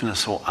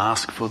forgiveness or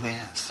ask for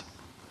theirs.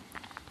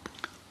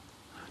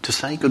 To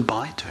say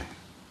goodbye to,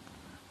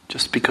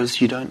 just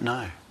because you don't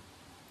know.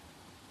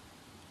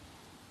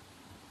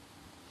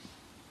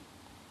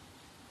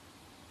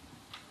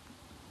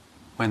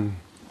 When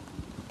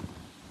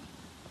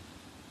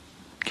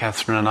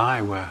Catherine and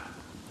I were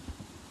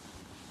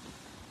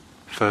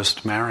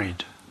first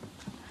married,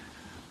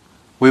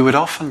 we would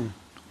often,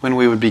 when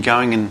we would be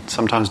going in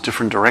sometimes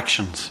different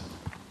directions,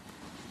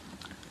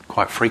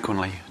 quite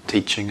frequently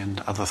teaching and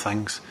other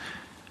things,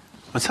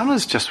 but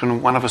sometimes just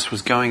when one of us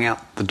was going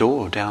out the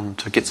door down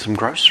to get some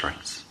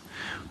groceries,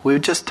 we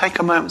would just take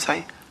a moment and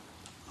say,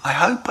 I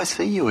hope I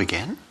see you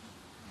again.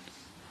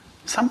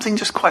 Something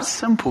just quite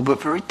simple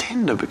but very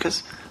tender,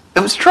 because it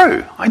was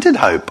true. I did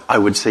hope I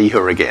would see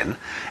her again.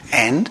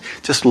 And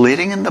just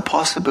letting in the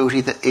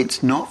possibility that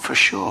it's not for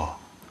sure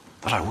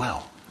that I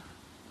will.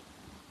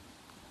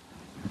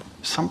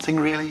 Something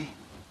really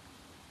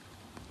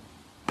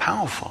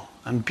powerful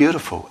and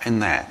beautiful in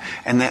that.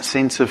 And that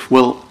sense of,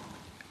 well,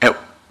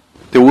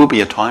 there will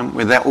be a time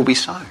where that will be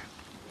so.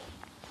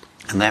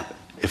 And that,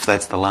 if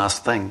that's the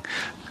last thing,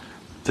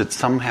 that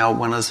somehow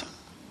one has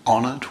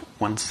honoured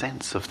one's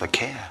sense of the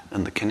care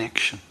and the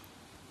connection.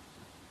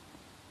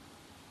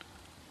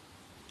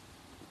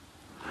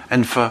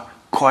 And for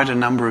quite a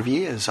number of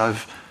years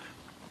I've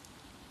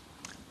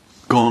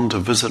gone to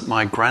visit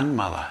my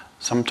grandmother,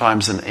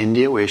 sometimes in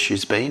India where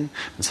she's been,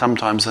 and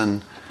sometimes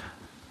in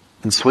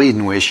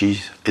Sweden where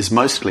she is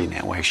mostly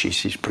now. Well,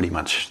 she's pretty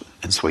much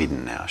in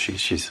Sweden now.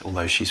 She's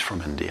although she's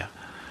from India.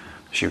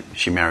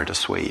 She married a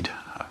Swede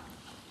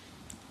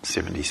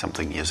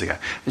 70-something years ago.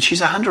 And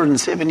she's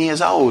 107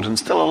 years old and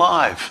still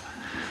alive.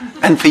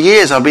 And for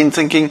years I've been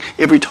thinking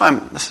every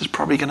time, this is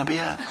probably going to be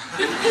it.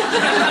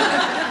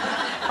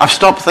 I've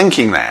stopped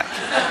thinking that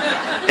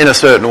in a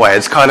certain way.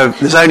 It's kind of,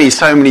 there's only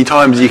so many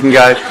times you can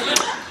go,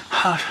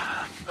 oh.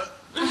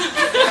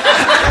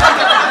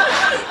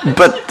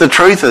 But the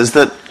truth is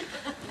that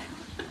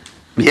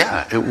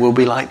yeah, it will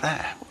be like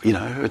that.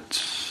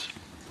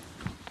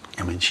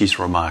 She's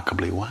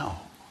remarkably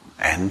well.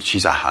 And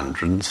she's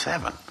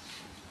 107.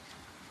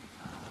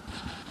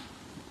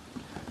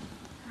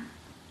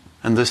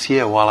 And this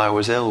year, while I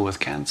was ill with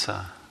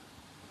cancer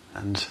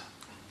and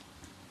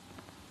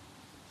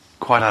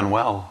quite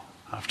unwell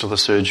after the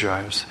surgery,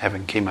 I was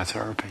having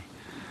chemotherapy,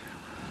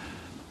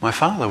 my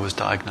father was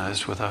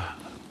diagnosed with a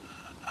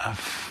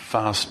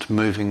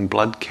fast-moving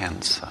blood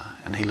cancer,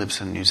 and he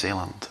lives in New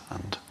Zealand,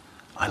 and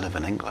I live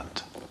in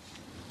England.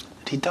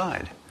 And he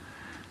died.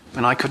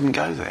 And I couldn't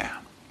go there.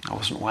 I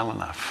wasn't well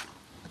enough.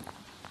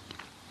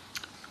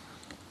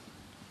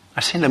 I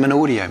sent him an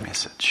audio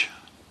message.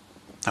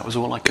 That was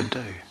all I could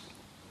do.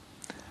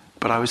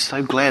 But I was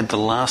so glad the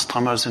last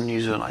time I was in New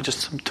Zealand, I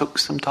just took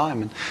some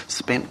time and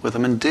spent with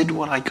him and did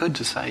what I could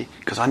to say,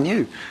 because I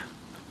knew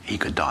he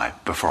could die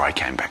before I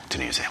came back to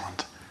New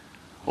Zealand.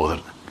 Or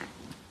that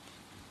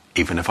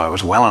even if I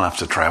was well enough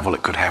to travel,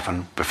 it could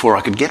happen before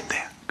I could get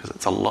there, because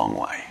it's a long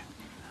way.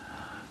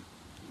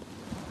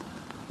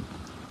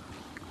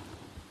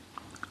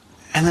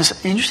 And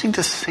it's interesting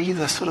to see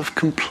the sort of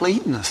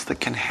completeness that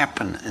can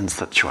happen in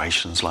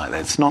situations like that.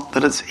 It's not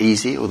that it's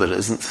easy or that it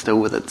isn't still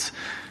with its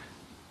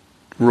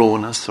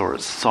rawness or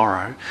its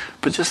sorrow,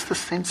 but just the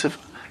sense of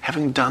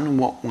having done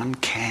what one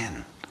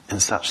can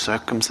in such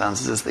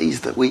circumstances as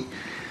these, that we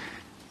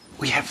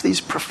have these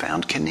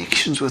profound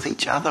connections with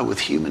each other, with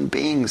human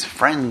beings,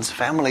 friends,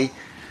 family,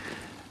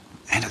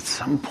 and at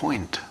some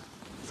point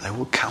they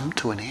will come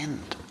to an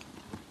end.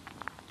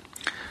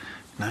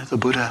 The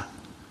Buddha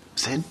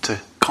said to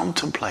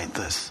contemplate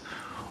this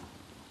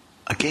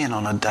again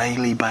on a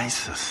daily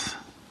basis.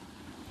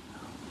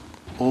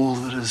 All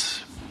that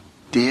is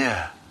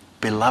dear,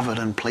 beloved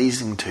and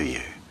pleasing to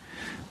you,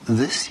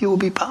 this you will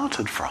be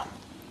parted from.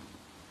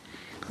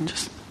 And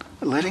just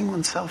letting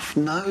oneself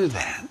know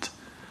that,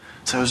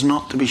 so as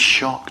not to be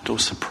shocked or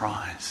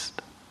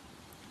surprised.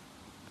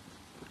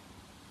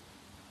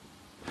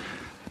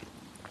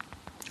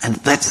 And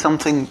that's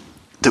something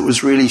that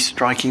was really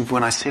striking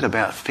when I said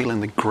about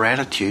feeling the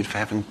gratitude for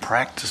having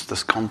practiced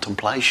this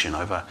contemplation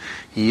over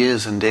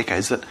years and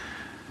decades, that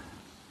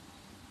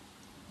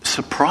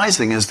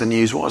surprising as the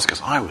news was,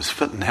 because I was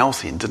fit and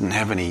healthy and didn't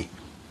have any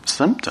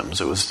symptoms.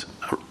 It was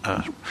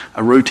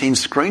a routine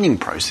screening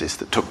process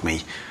that took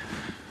me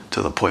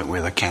to the point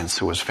where the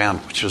cancer was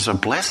found, which was a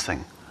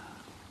blessing.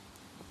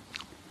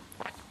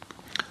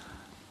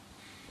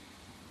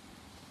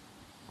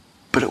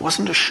 But it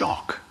wasn't a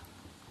shock.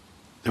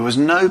 There was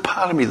no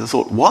part of me that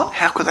thought, what?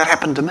 How could that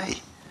happen to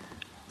me?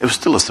 It was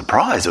still a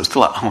surprise. It was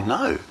still like, oh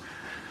no.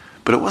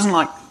 But it wasn't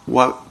like,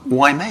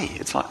 why me?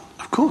 It's like,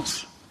 of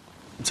course,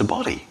 it's a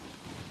body.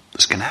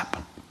 This can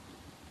happen.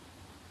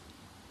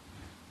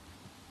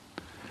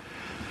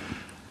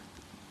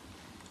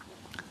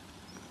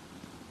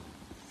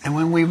 And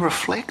when we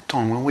reflect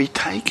on, when we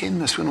take in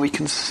this, when we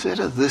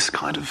consider this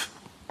kind of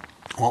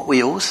what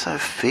we also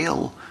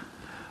feel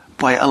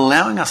by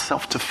allowing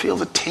ourselves to feel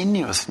the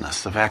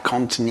tenuousness of our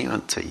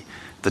continuity,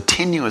 the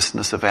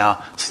tenuousness of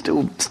our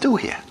still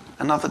here,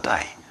 another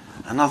day,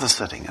 another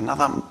sitting,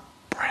 another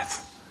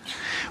breath.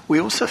 We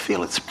also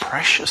feel its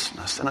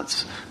preciousness and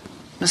its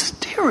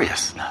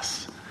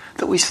mysteriousness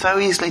that we so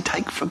easily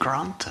take for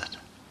granted.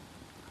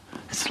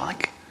 It's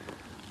like,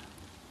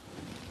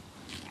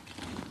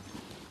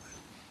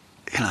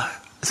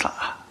 it's like,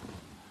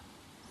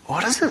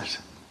 what is it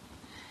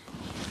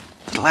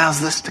that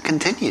allows this to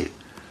continue?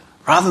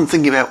 Rather than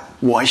thinking about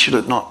why should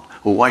it not,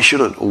 or why should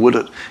it, or would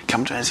it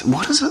come to us,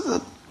 what is it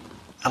that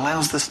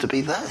allows this to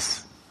be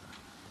this?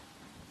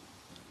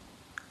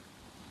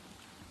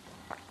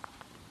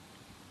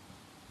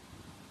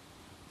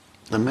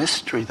 The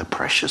mystery, the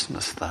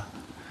preciousness, the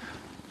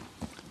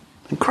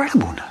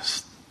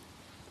incredibleness.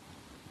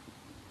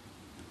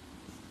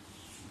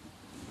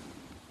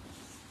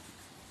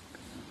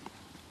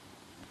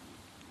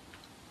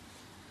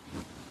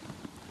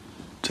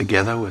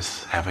 Together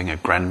with having a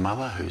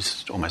grandmother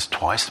who's almost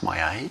twice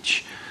my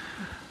age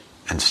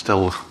and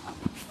still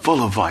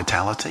full of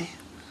vitality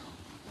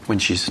when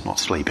she's not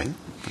sleeping,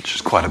 which is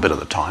quite a bit of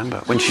the time,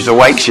 but when she's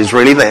awake she's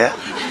really there.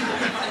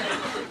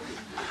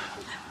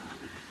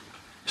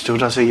 Still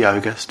does her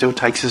yoga, still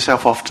takes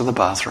herself off to the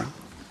bathroom.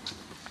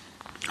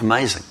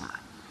 Amazing.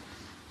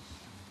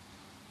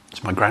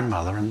 It's my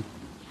grandmother, and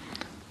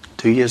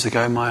 2 years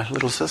ago my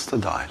little sister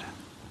died.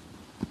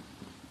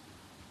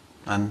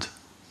 And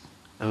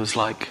it was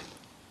like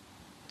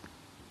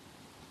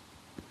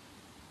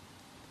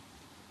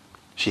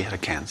she had a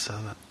cancer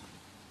that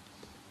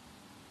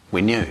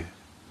we knew,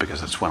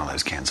 because it's one of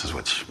those cancers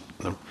which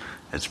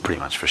it's pretty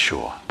much for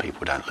sure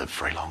people don't live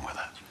very long with it.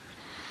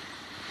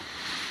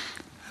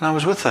 And I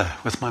was with her,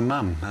 with my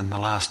mum, in the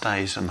last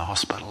days in the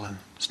hospital in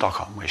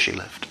Stockholm where she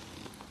lived.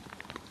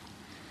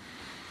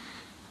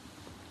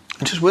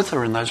 And just with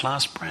her in those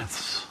last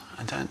breaths.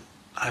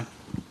 I've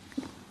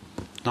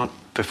not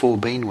before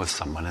been with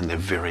someone in their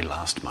very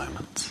last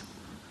moments.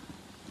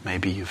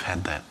 Maybe you've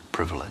had that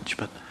privilege,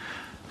 but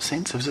a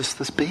sense of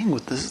this being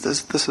with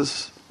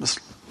this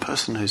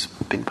person who's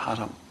been part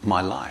of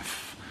my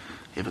life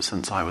ever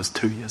since I was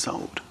 2 years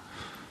old.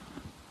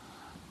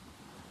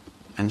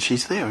 And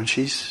she's there and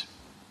she's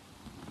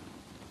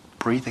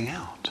breathing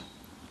out.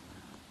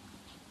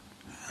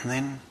 And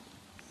then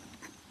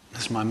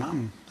there's my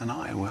mum and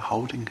I, and we're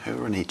holding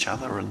her and each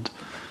other, and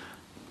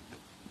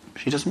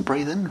she doesn't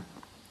breathe in.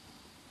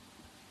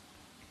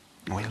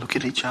 And we look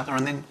at each other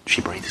and then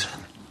she breathes in.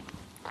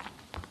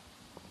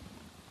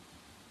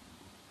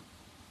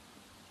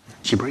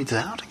 She breathes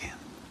out again.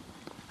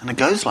 And it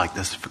goes like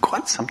this for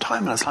quite some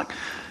time, and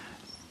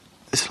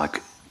it's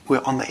like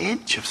we're on the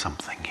edge of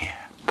something here,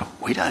 but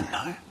we don't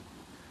know.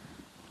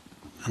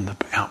 And the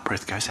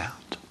out-breath goes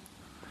out.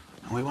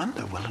 And we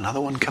wonder, will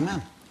another one come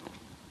in?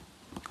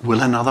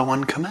 Will another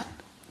one come in?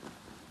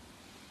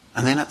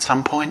 And then at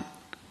some point,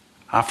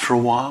 after a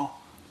while,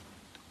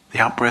 the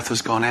out-breath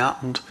has gone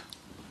out and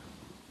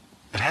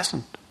it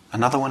hasn't.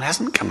 Another one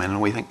hasn't come in,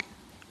 and we think,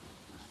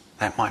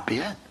 that might be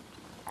it.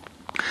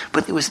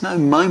 But there was no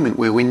moment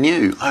where we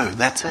knew, oh,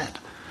 that's it.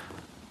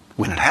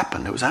 When it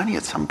happened, it was only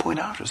at some point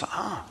after. It was like,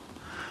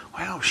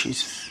 wow,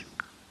 she's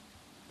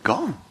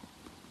gone.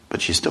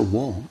 But she's still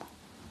warm.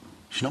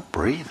 She's not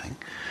breathing.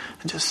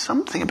 And just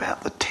something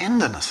about the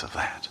tenderness of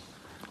that.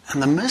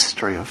 And the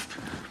mystery of,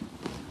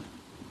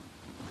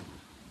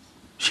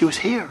 she was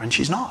here and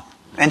she's not.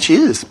 And she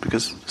is,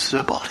 because this is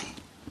her body.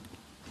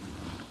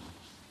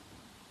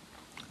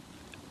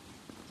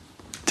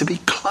 To be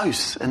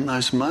close in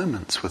those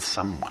moments with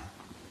someone,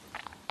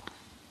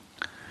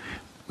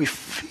 we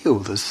feel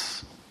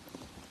this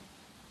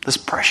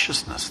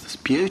preciousness, this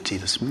beauty,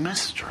 this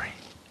mystery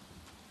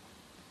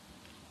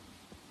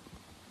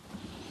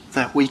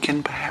that we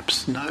can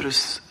perhaps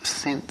notice,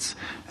 sense,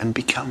 and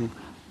become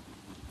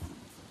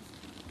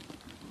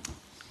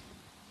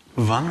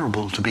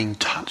vulnerable to being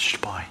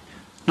touched by,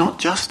 not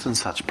just in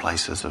such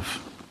places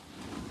of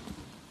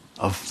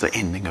the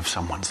ending of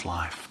someone's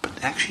life, but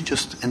actually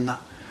just in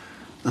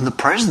the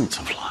presence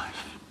of life.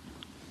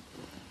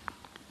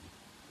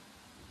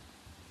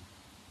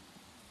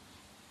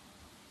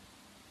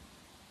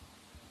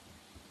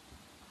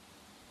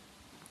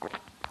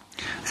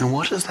 And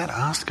what does that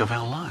ask of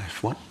our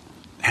life?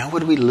 How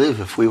would we live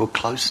if we were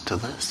close to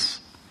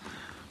this?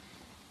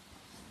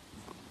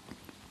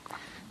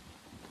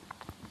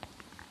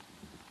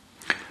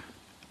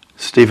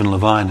 Stephen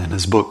Levine, in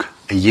his book,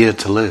 A Year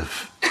to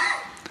Live,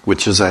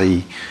 which is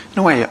in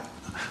a way,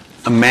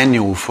 a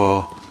manual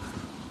for,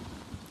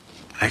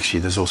 actually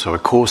there's also a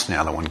course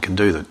now that one can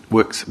do that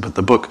works, but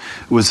the book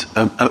was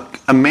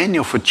a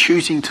manual for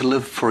choosing to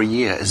live for a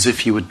year as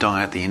if you would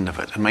die at the end of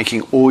it, and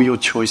making all your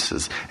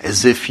choices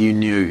as if you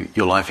knew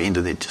your life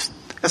ended there, just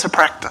as a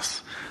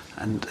practice.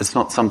 And it's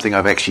not something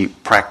I've actually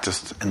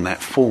practiced in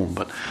that form,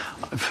 but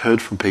I've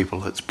heard from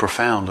people it's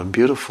profound and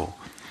beautiful.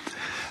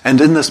 And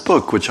in this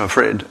book, which I've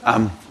read,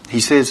 he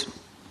says,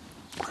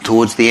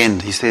 towards the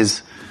end, he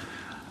says,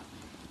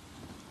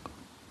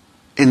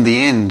 in the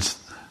end,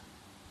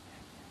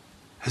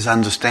 his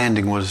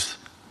understanding was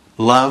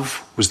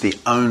love was the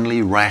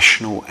only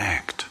rational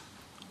act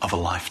of a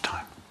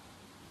lifetime.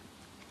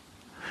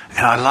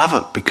 And I love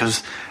it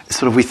because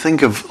sort of we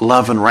think of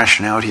love and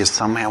rationality as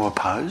somehow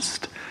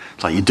opposed.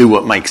 It's like you do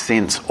what makes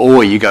sense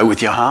or you go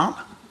with your heart.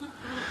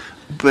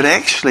 But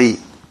actually,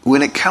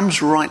 when it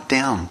comes right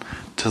down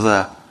to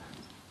the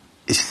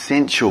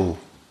essential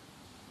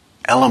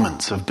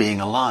elements of being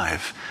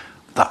alive,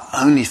 the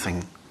only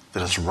thing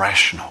that is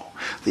rational,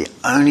 the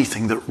only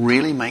thing that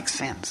really makes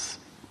sense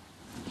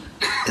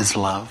is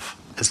love,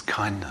 is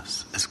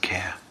kindness, is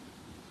care.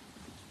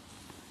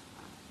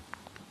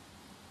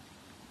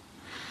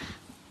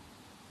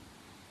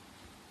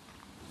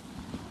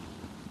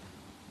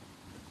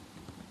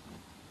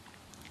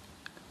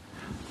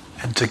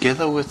 And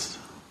together with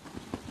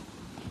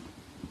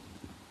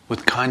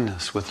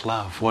kindness, with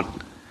love,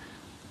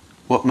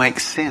 what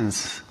makes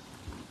sense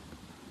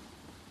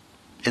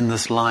in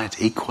this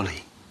light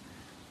equally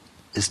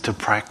is to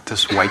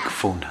practice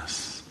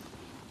wakefulness.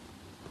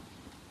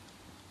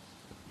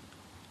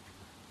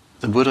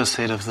 The Buddha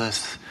said of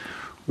this,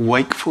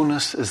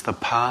 wakefulness is the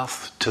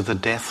path to the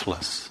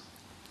deathless.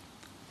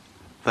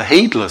 The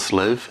heedless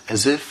live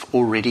as if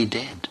already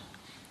dead.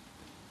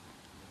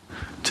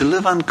 To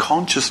live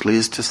unconsciously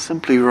is to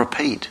simply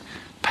repeat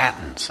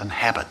patterns and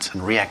habits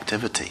and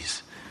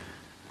reactivities.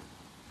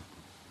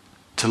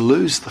 To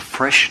lose the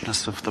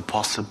freshness of the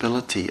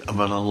possibility of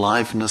an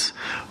aliveness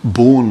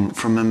born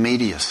from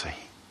immediacy,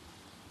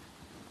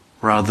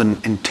 rather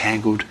than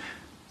entangled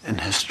in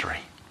history.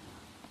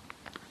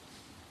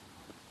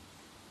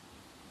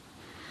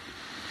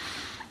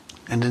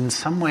 And in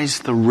some ways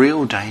the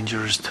real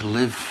danger is to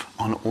live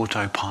on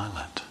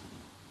autopilot.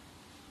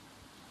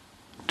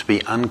 To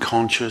be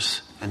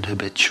unconscious and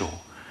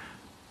habitual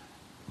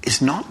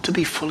is not to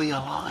be fully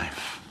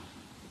alive.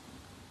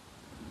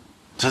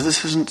 So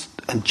this isn't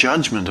a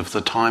judgment of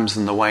the times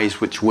and the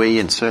ways which we,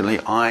 and certainly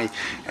I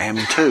am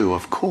too,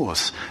 of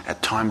course,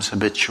 at times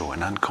habitual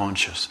and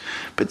unconscious.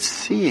 But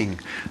seeing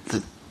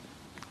that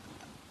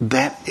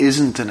that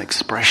isn't an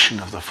expression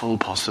of the full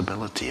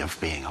possibility of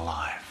being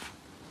alive.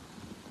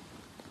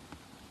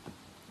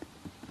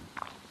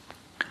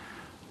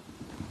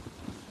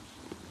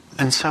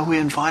 And so we're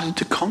invited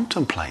to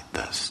contemplate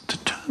this, to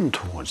turn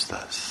towards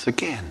this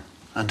again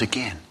and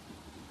again.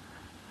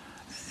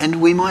 And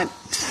we might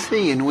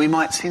see and we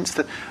might sense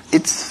that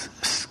it's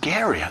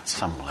scary at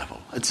some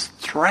level. It's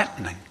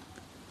threatening.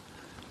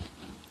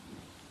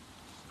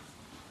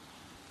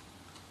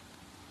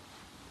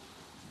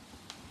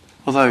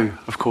 Although,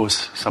 of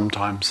course,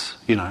 sometimes,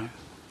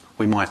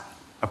 we might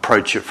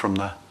approach it from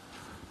the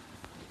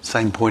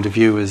same point of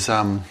view as...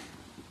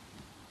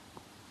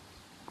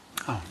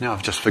 now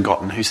I've just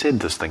forgotten who said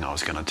this thing I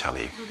was going to tell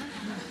you.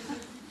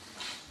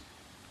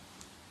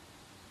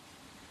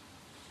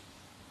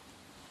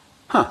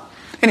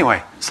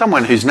 Anyway,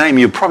 someone whose name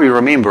you'd probably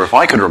remember if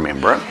I could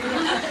remember it.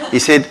 He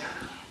said,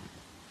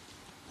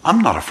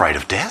 I'm not afraid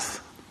of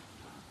death.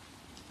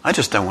 I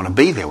just don't want to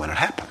be there when it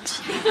happens.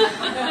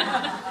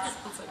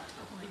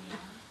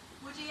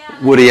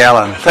 Woody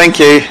Allen. Thank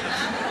you.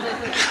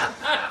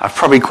 I've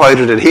probably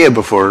quoted it here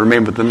before I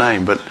remembered the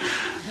name, but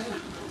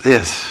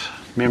yes,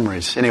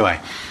 memories. Anyway,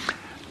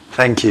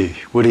 thank you.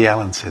 Woody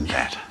Allen said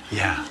that.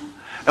 Yeah.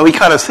 And we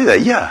kind of see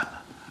that, yeah.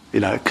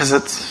 Because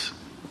it's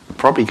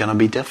probably going to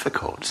be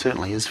difficult. It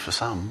certainly is for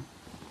some.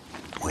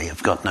 We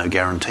have got no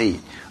guarantee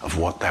of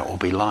what that will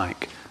be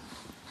like.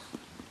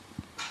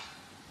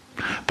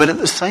 But at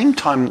the same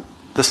time,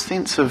 the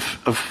sense of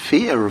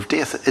fear of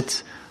death,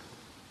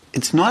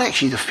 it's not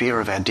actually the fear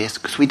of our death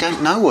because we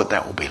don't know what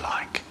that will be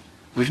like.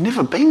 We've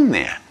never been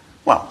there.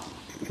 Well,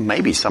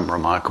 maybe some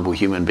remarkable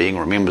human being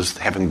remembers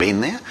having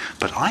been there,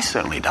 but I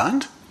certainly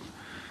don't.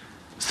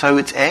 So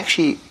it's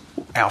actually,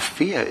 our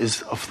fear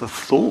is of the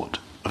thought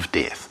of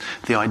death,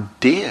 the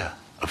idea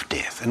of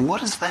death. And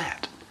what is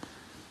that?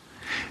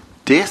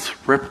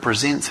 Death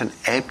represents an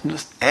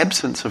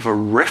absence of a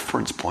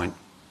reference point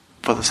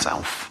for the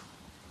self,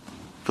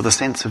 for the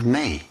sense of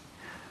me.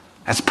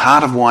 That's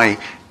part of why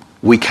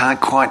we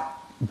can't quite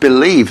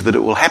believe that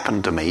it will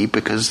happen to me,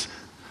 because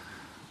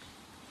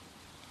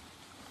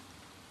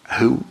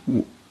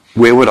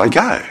where would I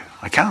go?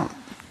 I can't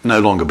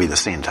no longer be the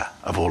centre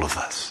of all of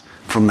this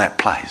from that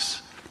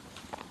place.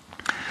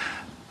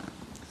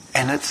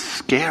 And it's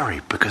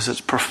scary because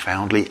it's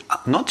profoundly,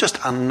 not just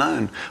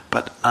unknown,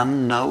 but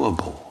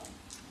unknowable.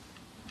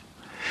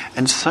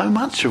 And so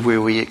much of where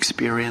we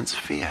experience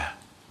fear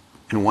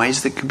in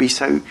ways that can be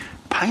so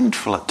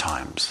painful at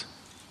times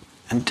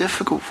and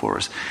difficult for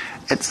us,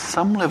 at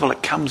some level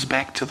it comes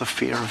back to the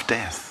fear of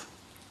death,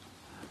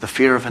 the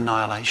fear of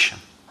annihilation,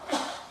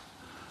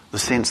 the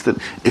sense that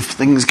if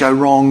things go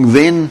wrong,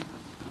 then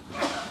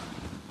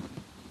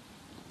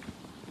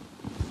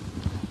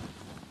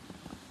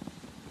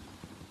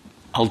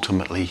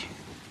ultimately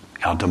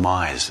our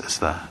demise is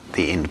the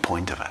end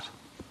point of it.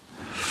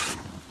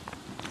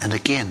 And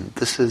again,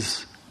 this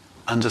is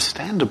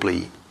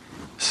understandably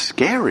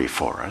scary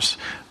for us,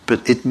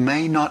 but it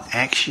may not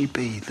actually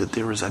be that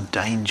there is a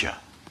danger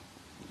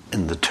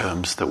in the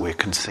terms that we're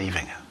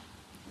conceiving it.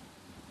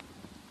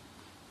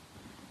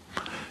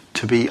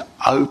 To be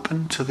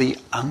open to the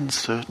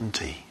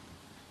uncertainty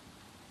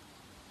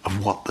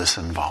of what this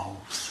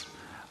involves,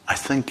 I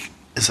think,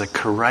 is a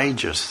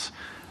courageous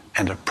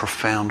and a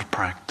profound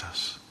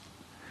practice.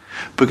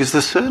 Because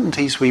the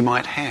certainties we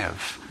might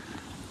have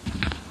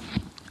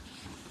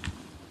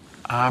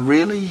are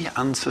really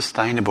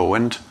unsustainable,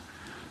 and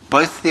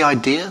both the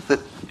idea that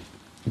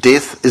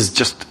death is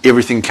just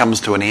everything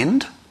comes to an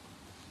end,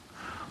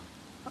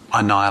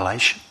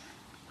 annihilation,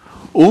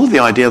 or the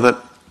idea that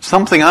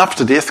something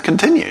after death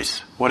continues,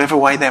 whatever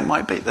way that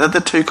might be. They're the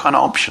two kind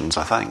of options,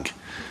 I think.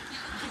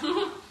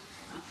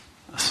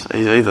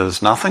 Either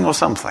there's nothing or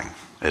something.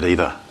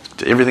 Either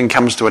everything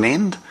comes to an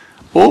end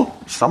or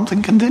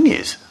something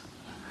continues.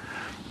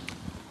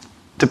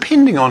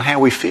 Depending on how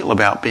we feel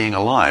about being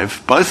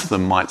alive, both of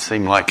them might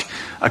seem like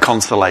a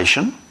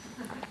consolation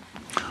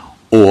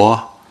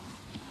or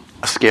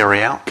a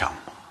scary outcome.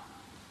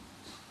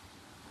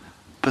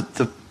 But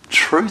the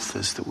truth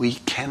is that we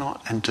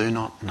cannot and do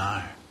not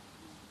know.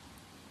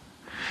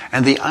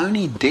 And the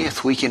only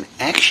death we can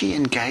actually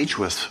engage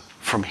with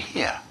from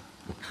here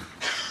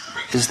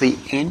is the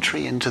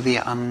entry into the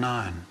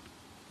unknown.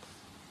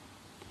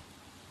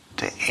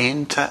 To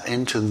enter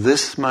into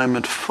this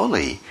moment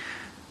fully,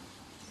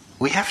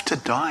 we have to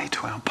die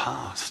to our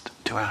past,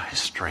 to our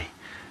history,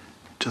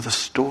 to the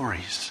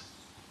stories,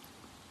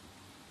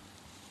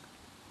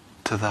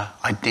 to the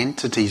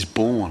identities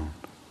born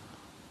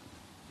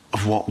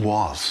of what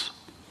was,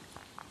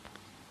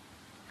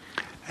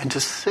 and to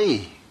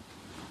see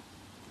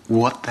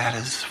what that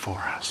is for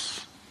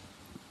us.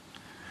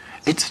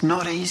 It's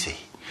not easy,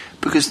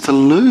 because to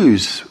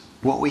lose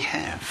what we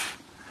have,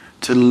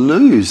 to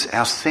lose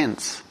our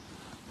sense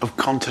of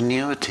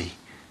continuity,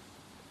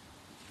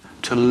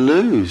 to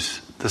lose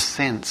the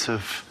sense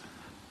of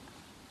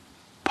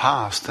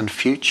past and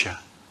future,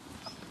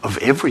 of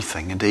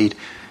everything indeed,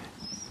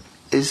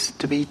 is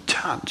to be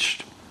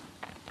touched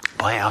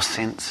by our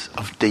sense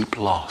of deep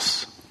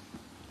loss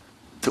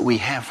that we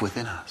have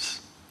within us.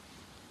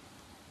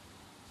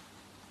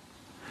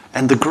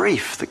 And the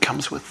grief that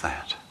comes with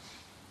that.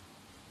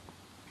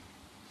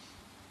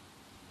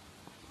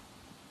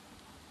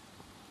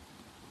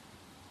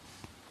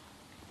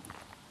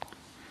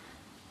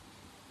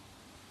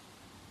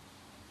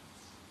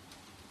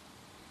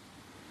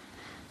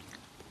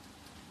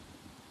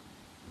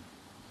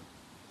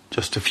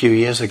 Just a few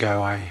years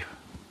ago, I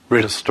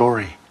read a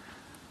story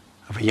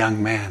of a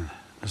young man,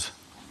 a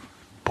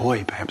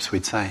boy perhaps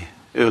we'd say,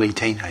 early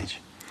teenage,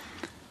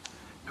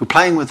 who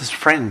playing with his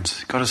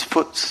friends got his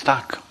foot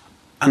stuck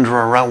under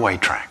a railway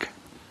track.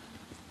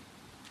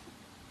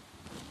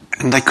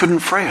 And they couldn't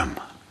free him.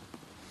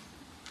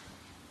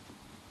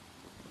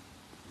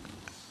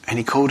 And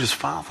he called his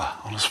father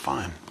on his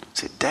phone. He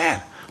said,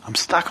 "Dad, I'm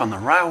stuck on the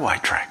railway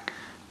track.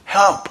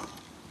 Help.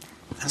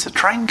 There's a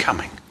train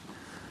coming."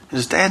 And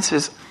his dad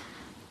says,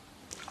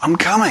 "I'm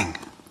coming."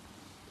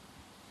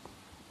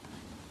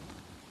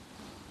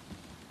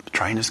 The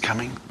train is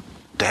coming.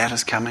 Dad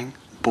is coming.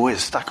 The boy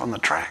is stuck on the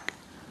track.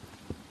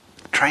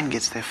 The train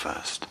gets there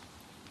first.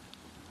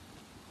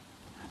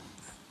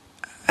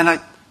 And I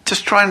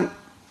just try and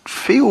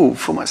feel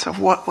for myself,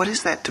 what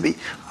is that to be?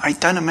 I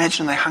don't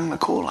imagine they hung the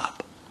call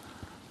up.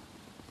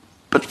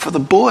 But for the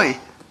boy,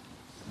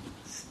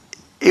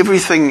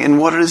 everything in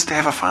what it is to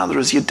have a father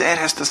is your dad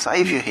has to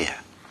save you here.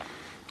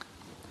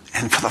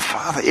 And for the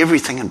father,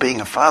 everything in being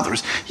a father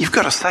is you've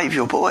got to save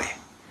your boy.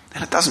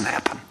 And it doesn't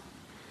happen.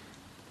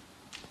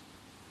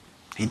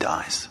 He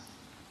dies.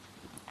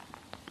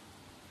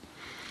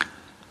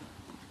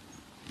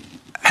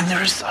 And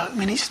there are so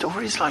many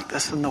stories like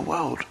this in the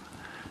world.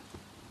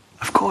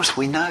 Of course,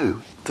 we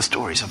know the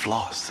stories of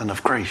loss and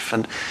of grief,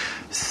 and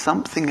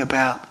something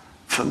about,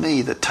 for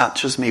me, that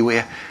touches me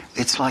where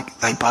it's like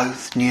they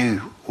both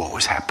knew what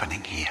was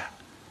happening here.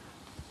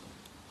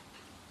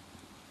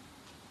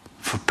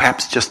 For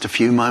perhaps just a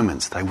few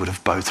moments, they would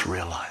have both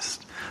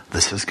realized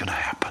this is going to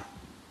happen.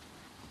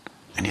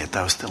 And yet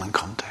they were still in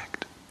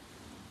contact.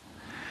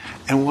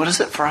 And what is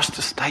it for us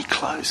to stay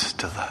close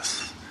to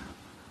this?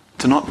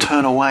 To not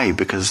turn away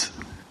because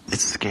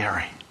it's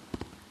scary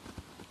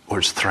or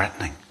it's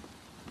threatening.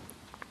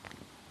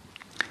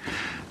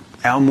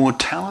 Our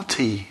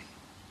mortality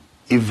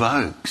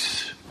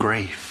evokes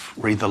grief,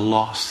 or the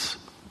loss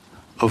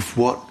of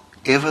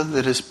whatever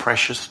that is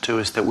precious to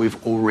us that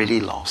we've already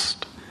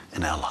lost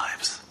in our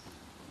lives.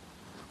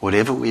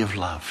 Whatever we have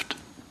loved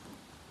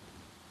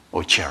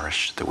or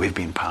cherished that we've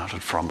been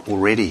parted from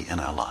already in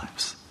our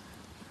lives.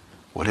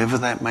 Whatever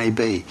that may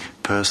be,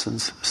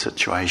 persons,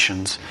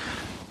 situations,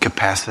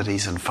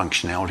 capacities and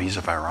functionalities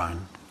of our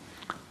own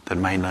that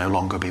may no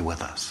longer be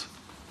with us.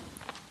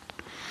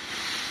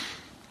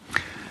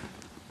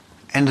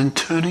 And in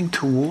turning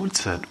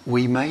towards it,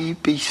 we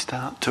maybe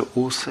start to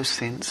also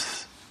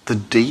sense the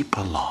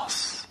deeper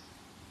loss.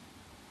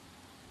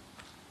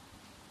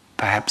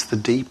 Perhaps the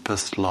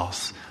deepest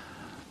loss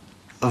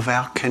of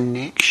our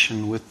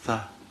connection with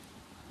the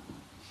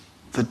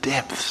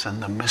depths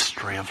and the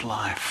mystery of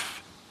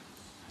life.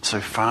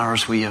 So far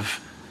as we have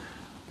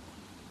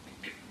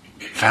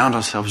found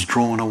ourselves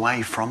drawn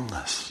away from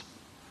this,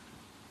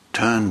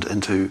 turned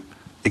into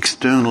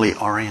externally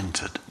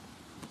oriented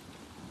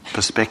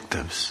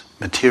perspectives,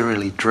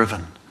 materially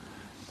driven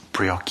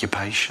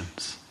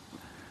preoccupations,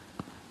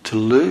 to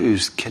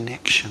lose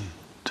connection,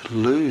 to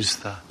lose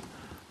the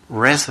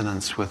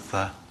resonance with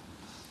the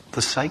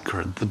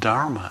sacred, the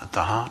Dharma at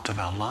the heart of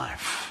our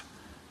life,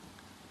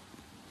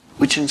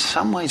 which in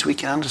some ways we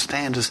can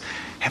understand as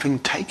having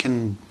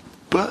taken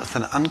birth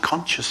in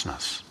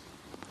unconsciousness,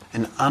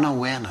 in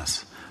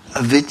unawareness,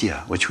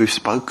 avidya, which we've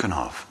spoken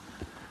of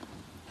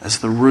as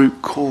the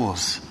root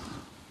cause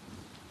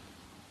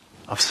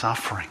of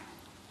suffering.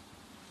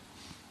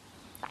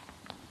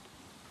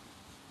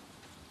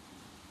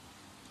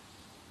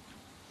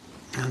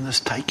 And this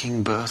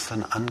taking birth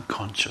in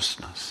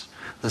unconsciousness,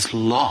 this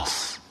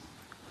loss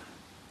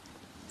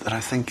that I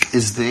think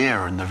is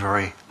there in the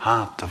very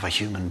heart of a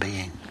human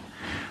being,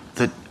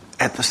 that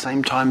at the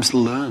same time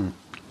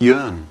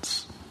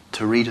yearns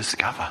to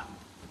rediscover,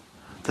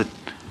 that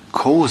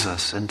calls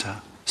us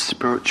into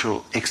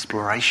spiritual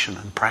exploration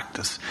and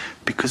practice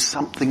because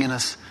something in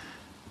us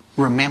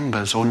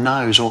remembers or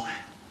knows or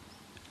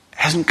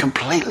hasn't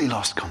completely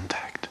lost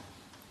contact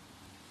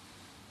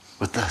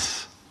with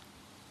this.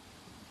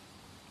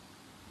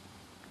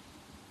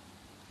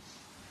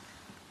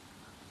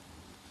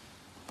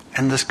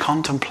 And this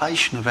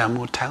contemplation of our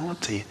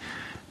mortality,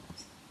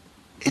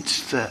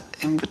 it's the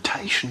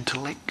invitation to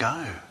let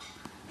go.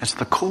 It's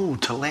the call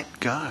to let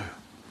go.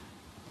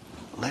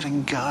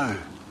 Letting go.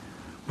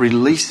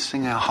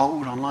 Releasing our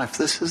hold on life.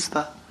 This is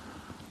the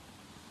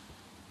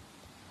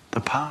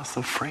path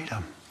of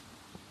freedom.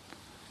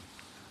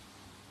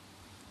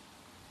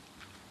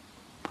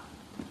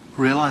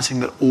 Realizing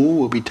that all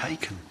will be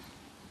taken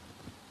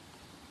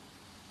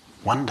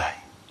one day.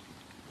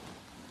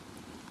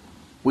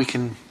 We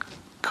can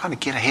kind of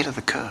get ahead of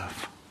the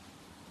curve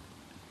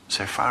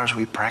so far as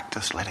we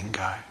practice letting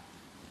go.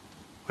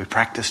 We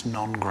practice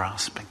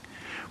non-grasping.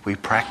 We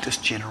practice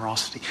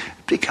generosity.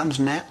 It becomes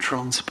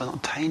natural and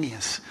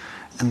spontaneous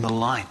in the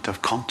light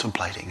of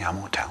contemplating our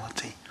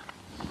mortality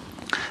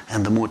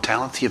and the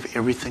mortality of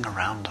everything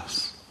around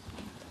us.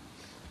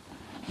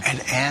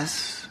 And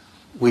as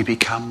we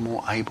become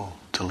more able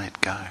to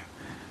let go,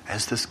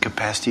 as this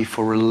capacity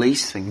for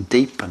releasing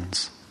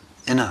deepens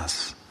in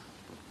us,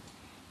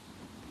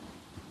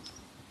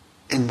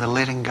 in the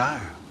letting go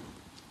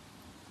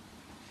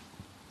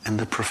and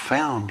the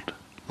profound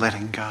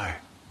letting go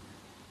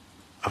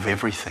of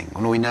everything,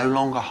 when we no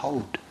longer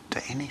hold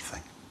to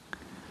anything.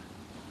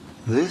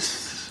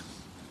 This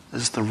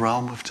is the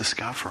realm of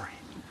discovery.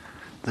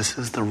 This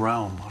is the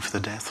realm of the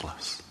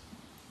deathless.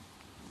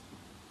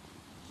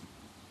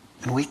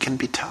 And we can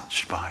be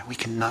touched by it. We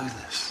can know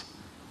this.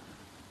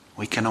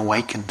 We can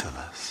awaken to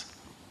this.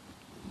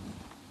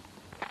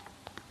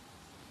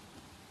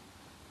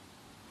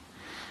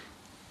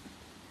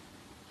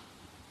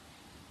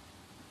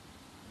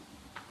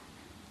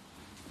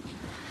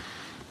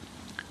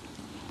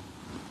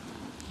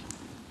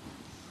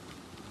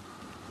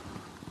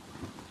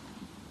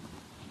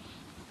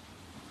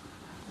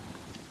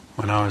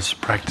 When I was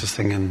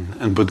practicing in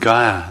Bodh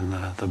Gaya, in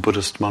the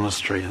Buddhist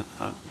monastery,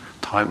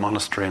 Thai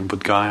monastery in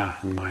Bodh Gaya,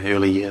 in my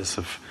early years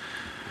of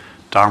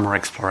Dharma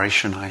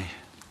exploration, I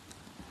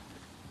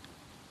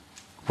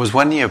was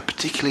one year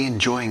particularly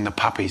enjoying the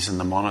puppies in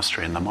the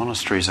monastery. And the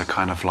monasteries are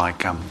kind of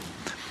like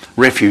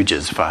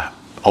refuges for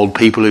old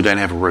people who don't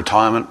have a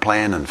retirement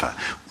plan, and for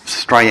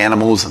stray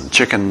animals and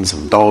chickens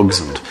and dogs,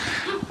 and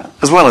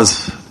as well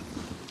as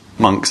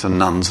monks and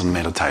nuns and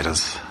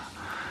meditators.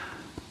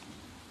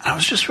 And I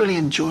was just really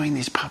enjoying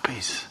these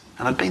puppies.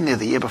 And I'd been there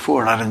the year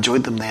before and I'd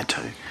enjoyed them there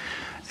too.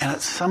 And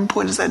at some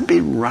point as they'd be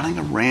running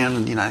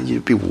around and,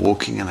 you'd be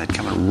walking and they'd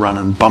come and run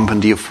and bump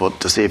into your foot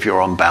to see if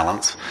you're on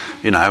balance,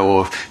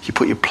 or if you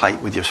put your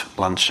plate with your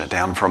lunch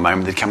down for a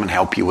moment, they'd come and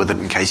help you with it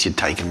in case you'd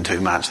taken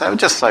too much. They were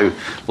just so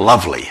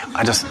lovely.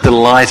 I just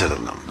delighted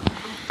in them.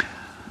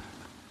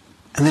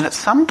 And then at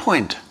some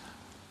point,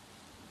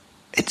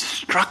 it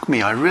struck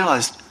me, I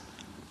realised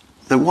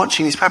that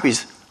watching these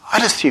puppies,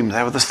 I'd assumed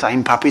they were the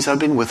same puppies I'd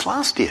been with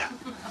last year.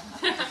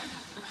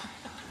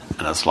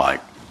 And it's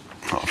like,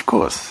 well, of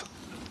course,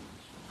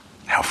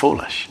 how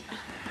foolish.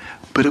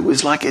 But it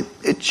was like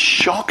it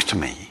shocked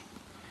me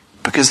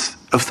because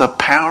of the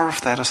power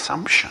of that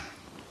assumption.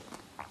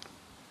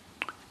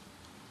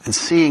 And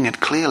seeing it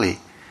clearly,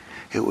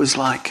 it was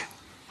like,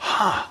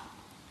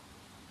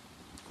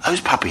 those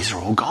puppies are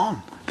all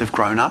gone. They've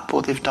grown up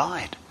or they've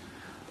died.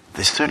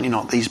 They're certainly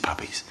not these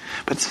puppies.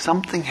 But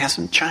something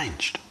hasn't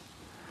changed.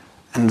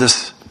 And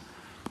this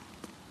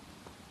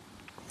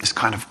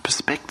kind of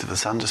perspective,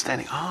 this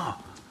understanding,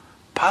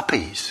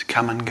 puppies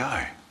come and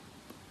go.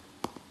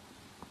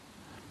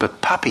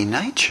 But puppy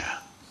nature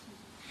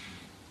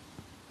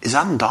is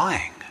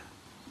undying,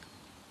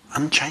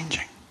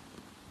 unchanging.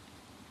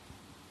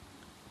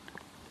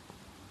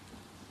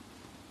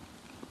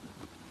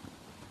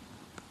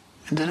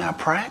 And in our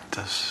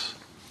practice,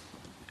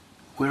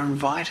 we're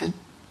invited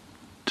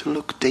to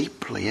look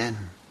deeply in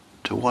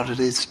to what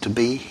it is to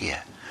be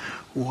here.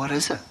 What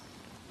is it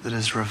that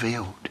is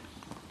revealed?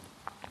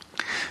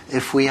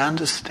 If we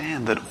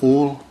understand that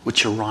all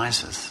which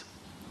arises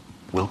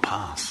will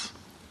pass,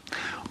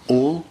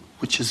 all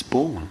which is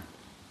born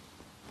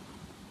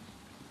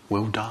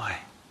will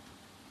die.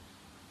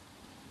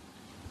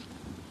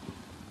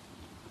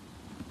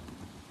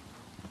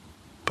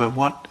 But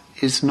what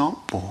is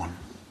not born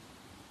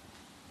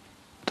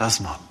does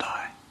not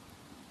die.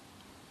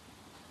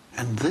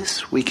 And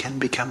this we can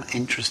become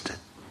interested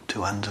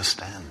to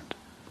understand.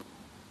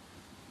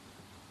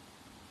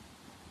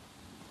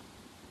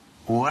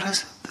 What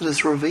is it that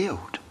is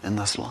revealed in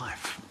this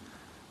life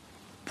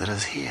that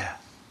is here,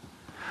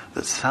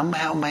 that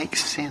somehow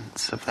makes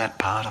sense of that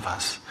part of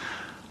us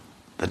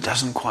that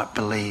doesn't quite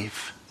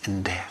believe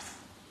in death?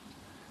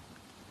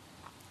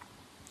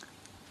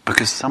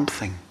 Because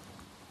something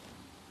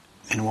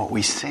in what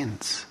we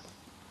sense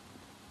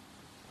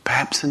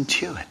perhaps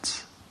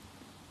intuits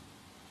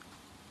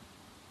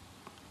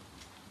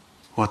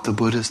what the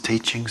Buddha's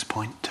teachings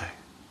point to.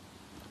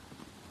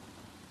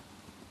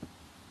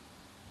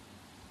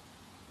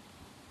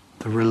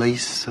 The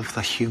release of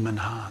the human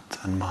heart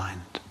and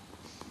mind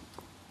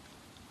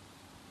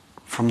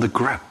from the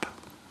grip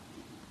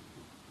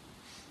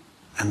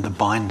and the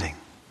binding.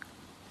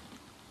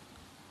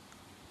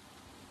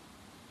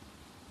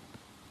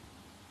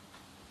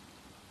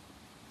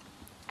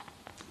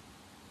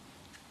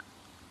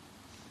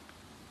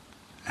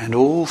 And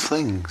all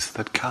things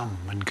that come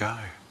and go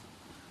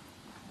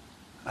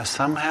are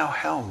somehow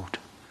held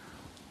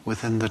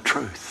within the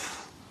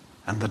truth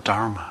and the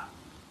Dharma,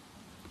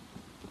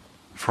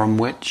 from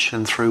which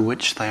and through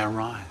which they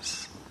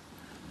arise.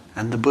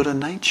 And the Buddha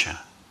nature,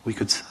 we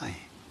could say,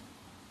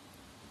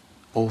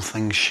 all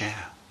things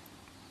share.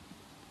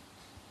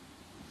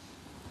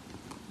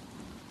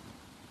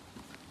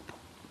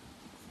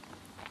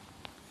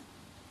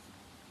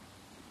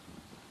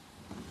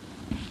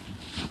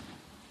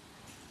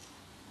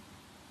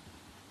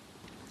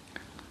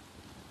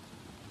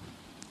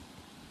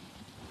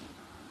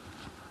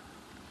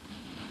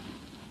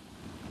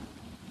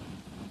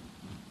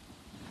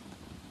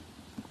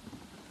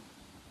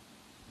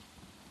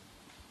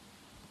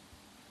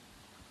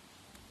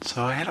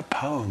 So I had a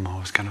poem I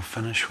was going to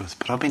finish with,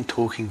 but I've been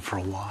talking for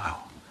a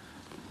while.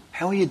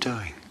 How are you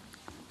doing?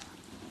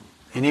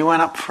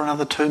 Anyone up for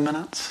another 2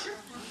 minutes?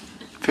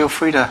 Feel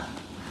free to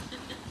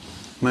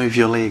move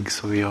your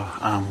legs or your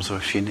arms, or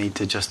if you need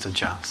to just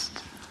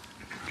adjust.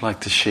 I'd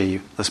like to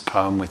share this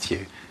poem with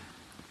you.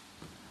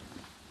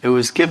 It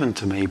was given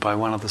to me by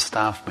one of the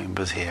staff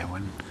members here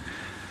when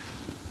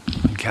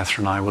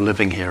Catherine and I were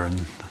living here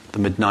in the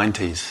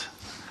mid-90s.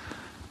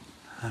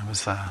 I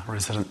was a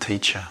resident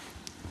teacher,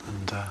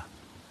 and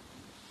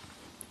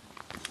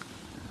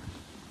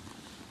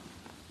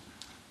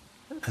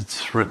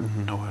it's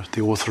written, or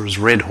the author is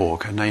Red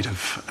Hawk, a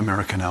Native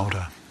American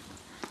elder,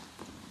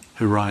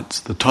 who writes,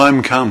 "The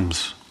time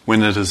comes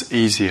when it is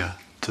easier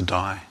to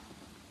die.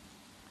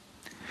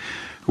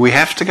 We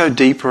have to go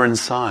deeper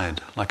inside,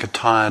 like a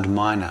tired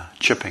miner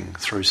chipping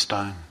through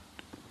stone.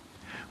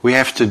 We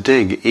have to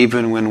dig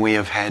even when we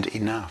have had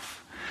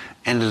enough,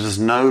 and it is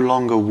no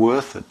longer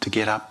worth it to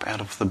get up out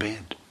of the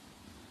bed.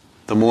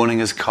 The morning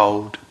is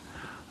cold,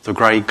 the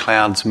grey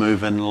clouds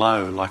move in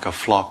low like a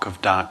flock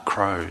of dark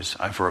crows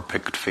over a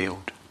picked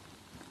field.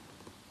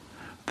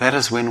 That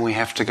is when we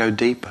have to go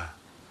deeper,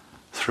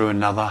 through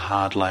another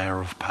hard layer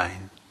of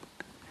pain.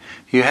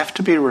 You have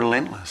to be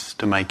relentless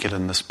to make it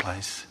in this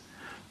place,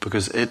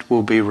 because it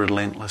will be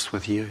relentless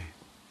with you.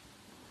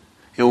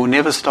 It will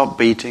never stop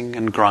beating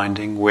and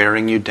grinding,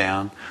 wearing you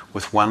down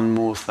with one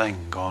more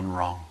thing gone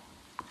wrong.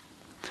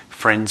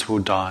 Friends will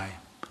die,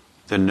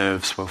 their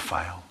nerves will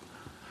fail.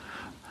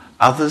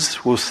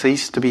 Others will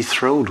cease to be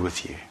thrilled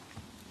with you,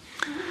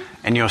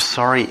 and your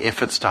sorry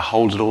efforts to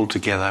hold it all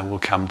together will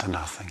come to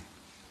nothing.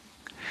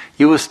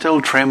 You will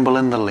still tremble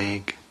in the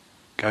leg,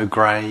 go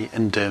grey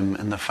and dim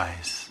in the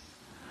face,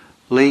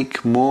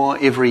 leak more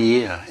every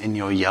year in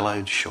your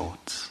yellowed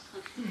shorts.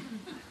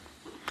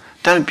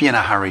 Don't be in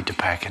a hurry to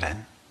pack it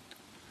in.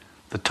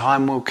 The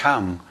time will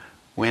come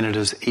when it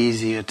is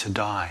easier to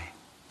die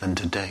than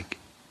to dig.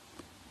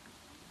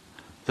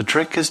 The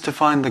trick is to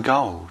find the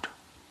gold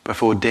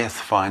before death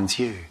finds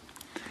you,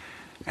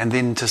 and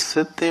then to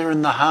sit there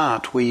in the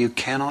heart where you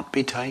cannot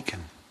be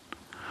taken,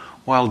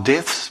 while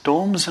death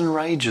storms and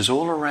rages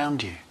all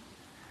around you,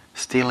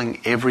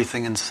 stealing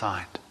everything in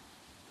sight,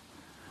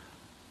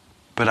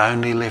 but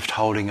only left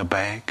holding a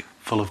bag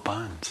full of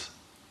bones.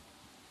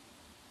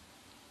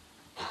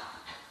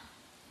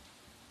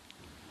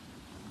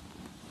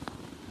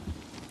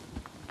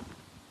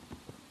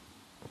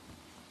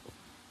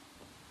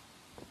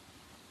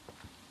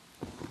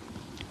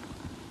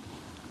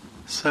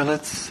 So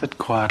let's sit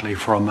quietly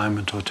for a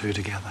moment or two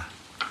together.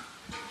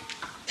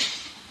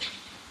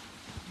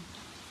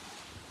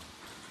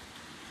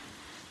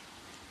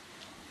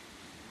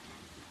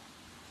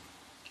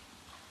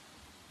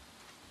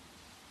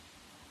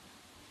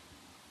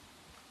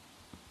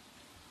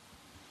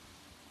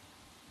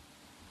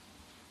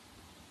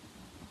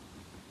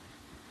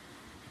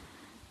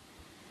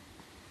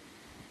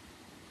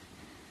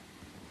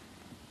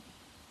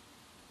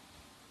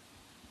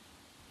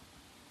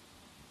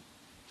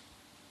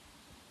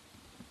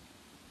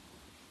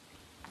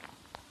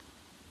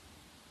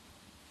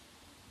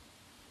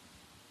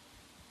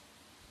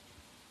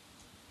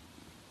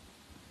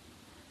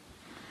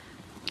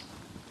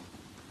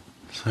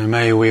 So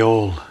may we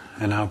all,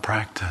 in our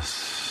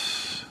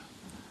practice,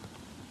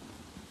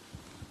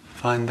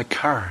 find the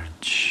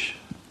courage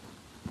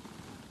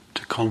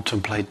to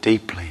contemplate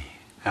deeply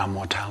our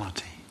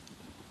mortality.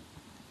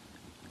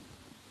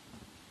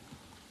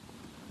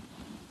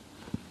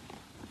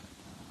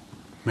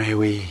 May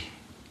we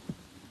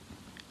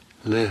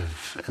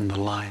live in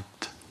the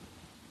light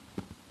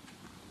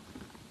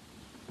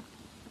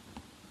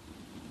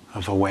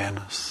of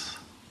awareness.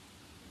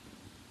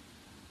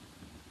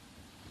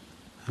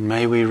 And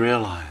may we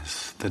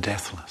realize the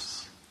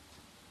deathless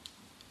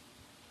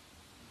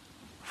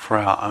for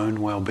our own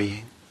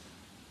well-being,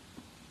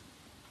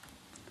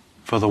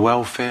 for the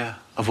welfare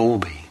of all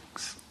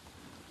beings,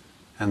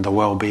 and the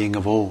well-being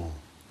of all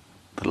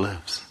that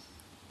lives.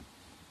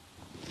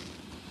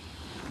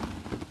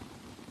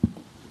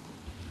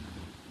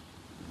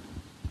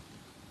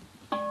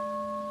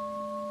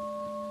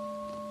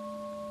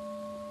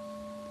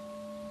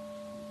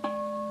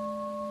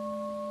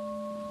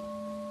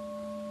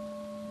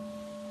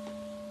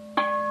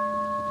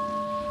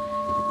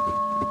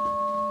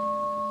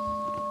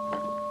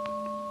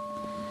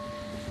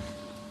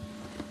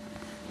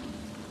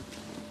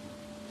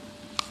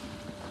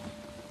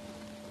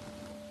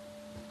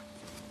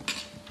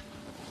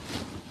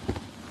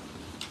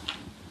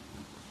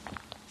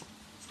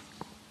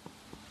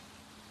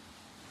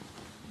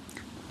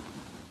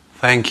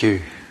 Thank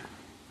you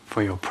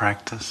for your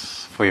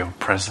practice, for your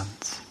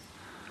presence,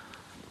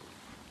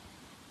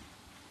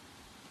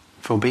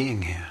 for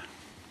being here.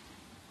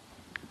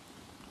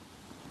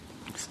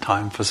 It's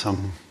time for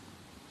some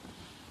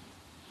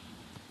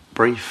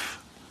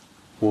brief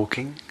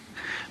walking,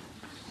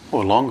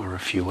 or longer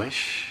if you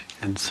wish,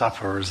 and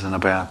supper is in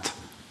about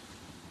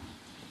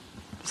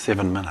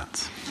 7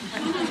 minutes.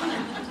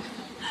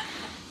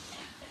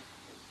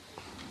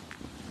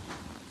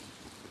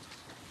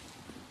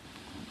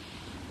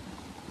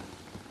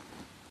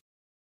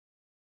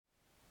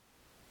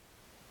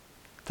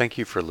 Thank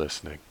you for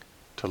listening.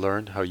 To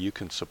learn how you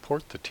can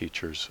support the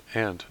teachers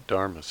and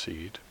Dharma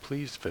Seed,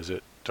 please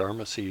visit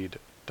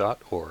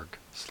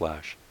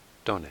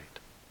dharmaseed.org/donate.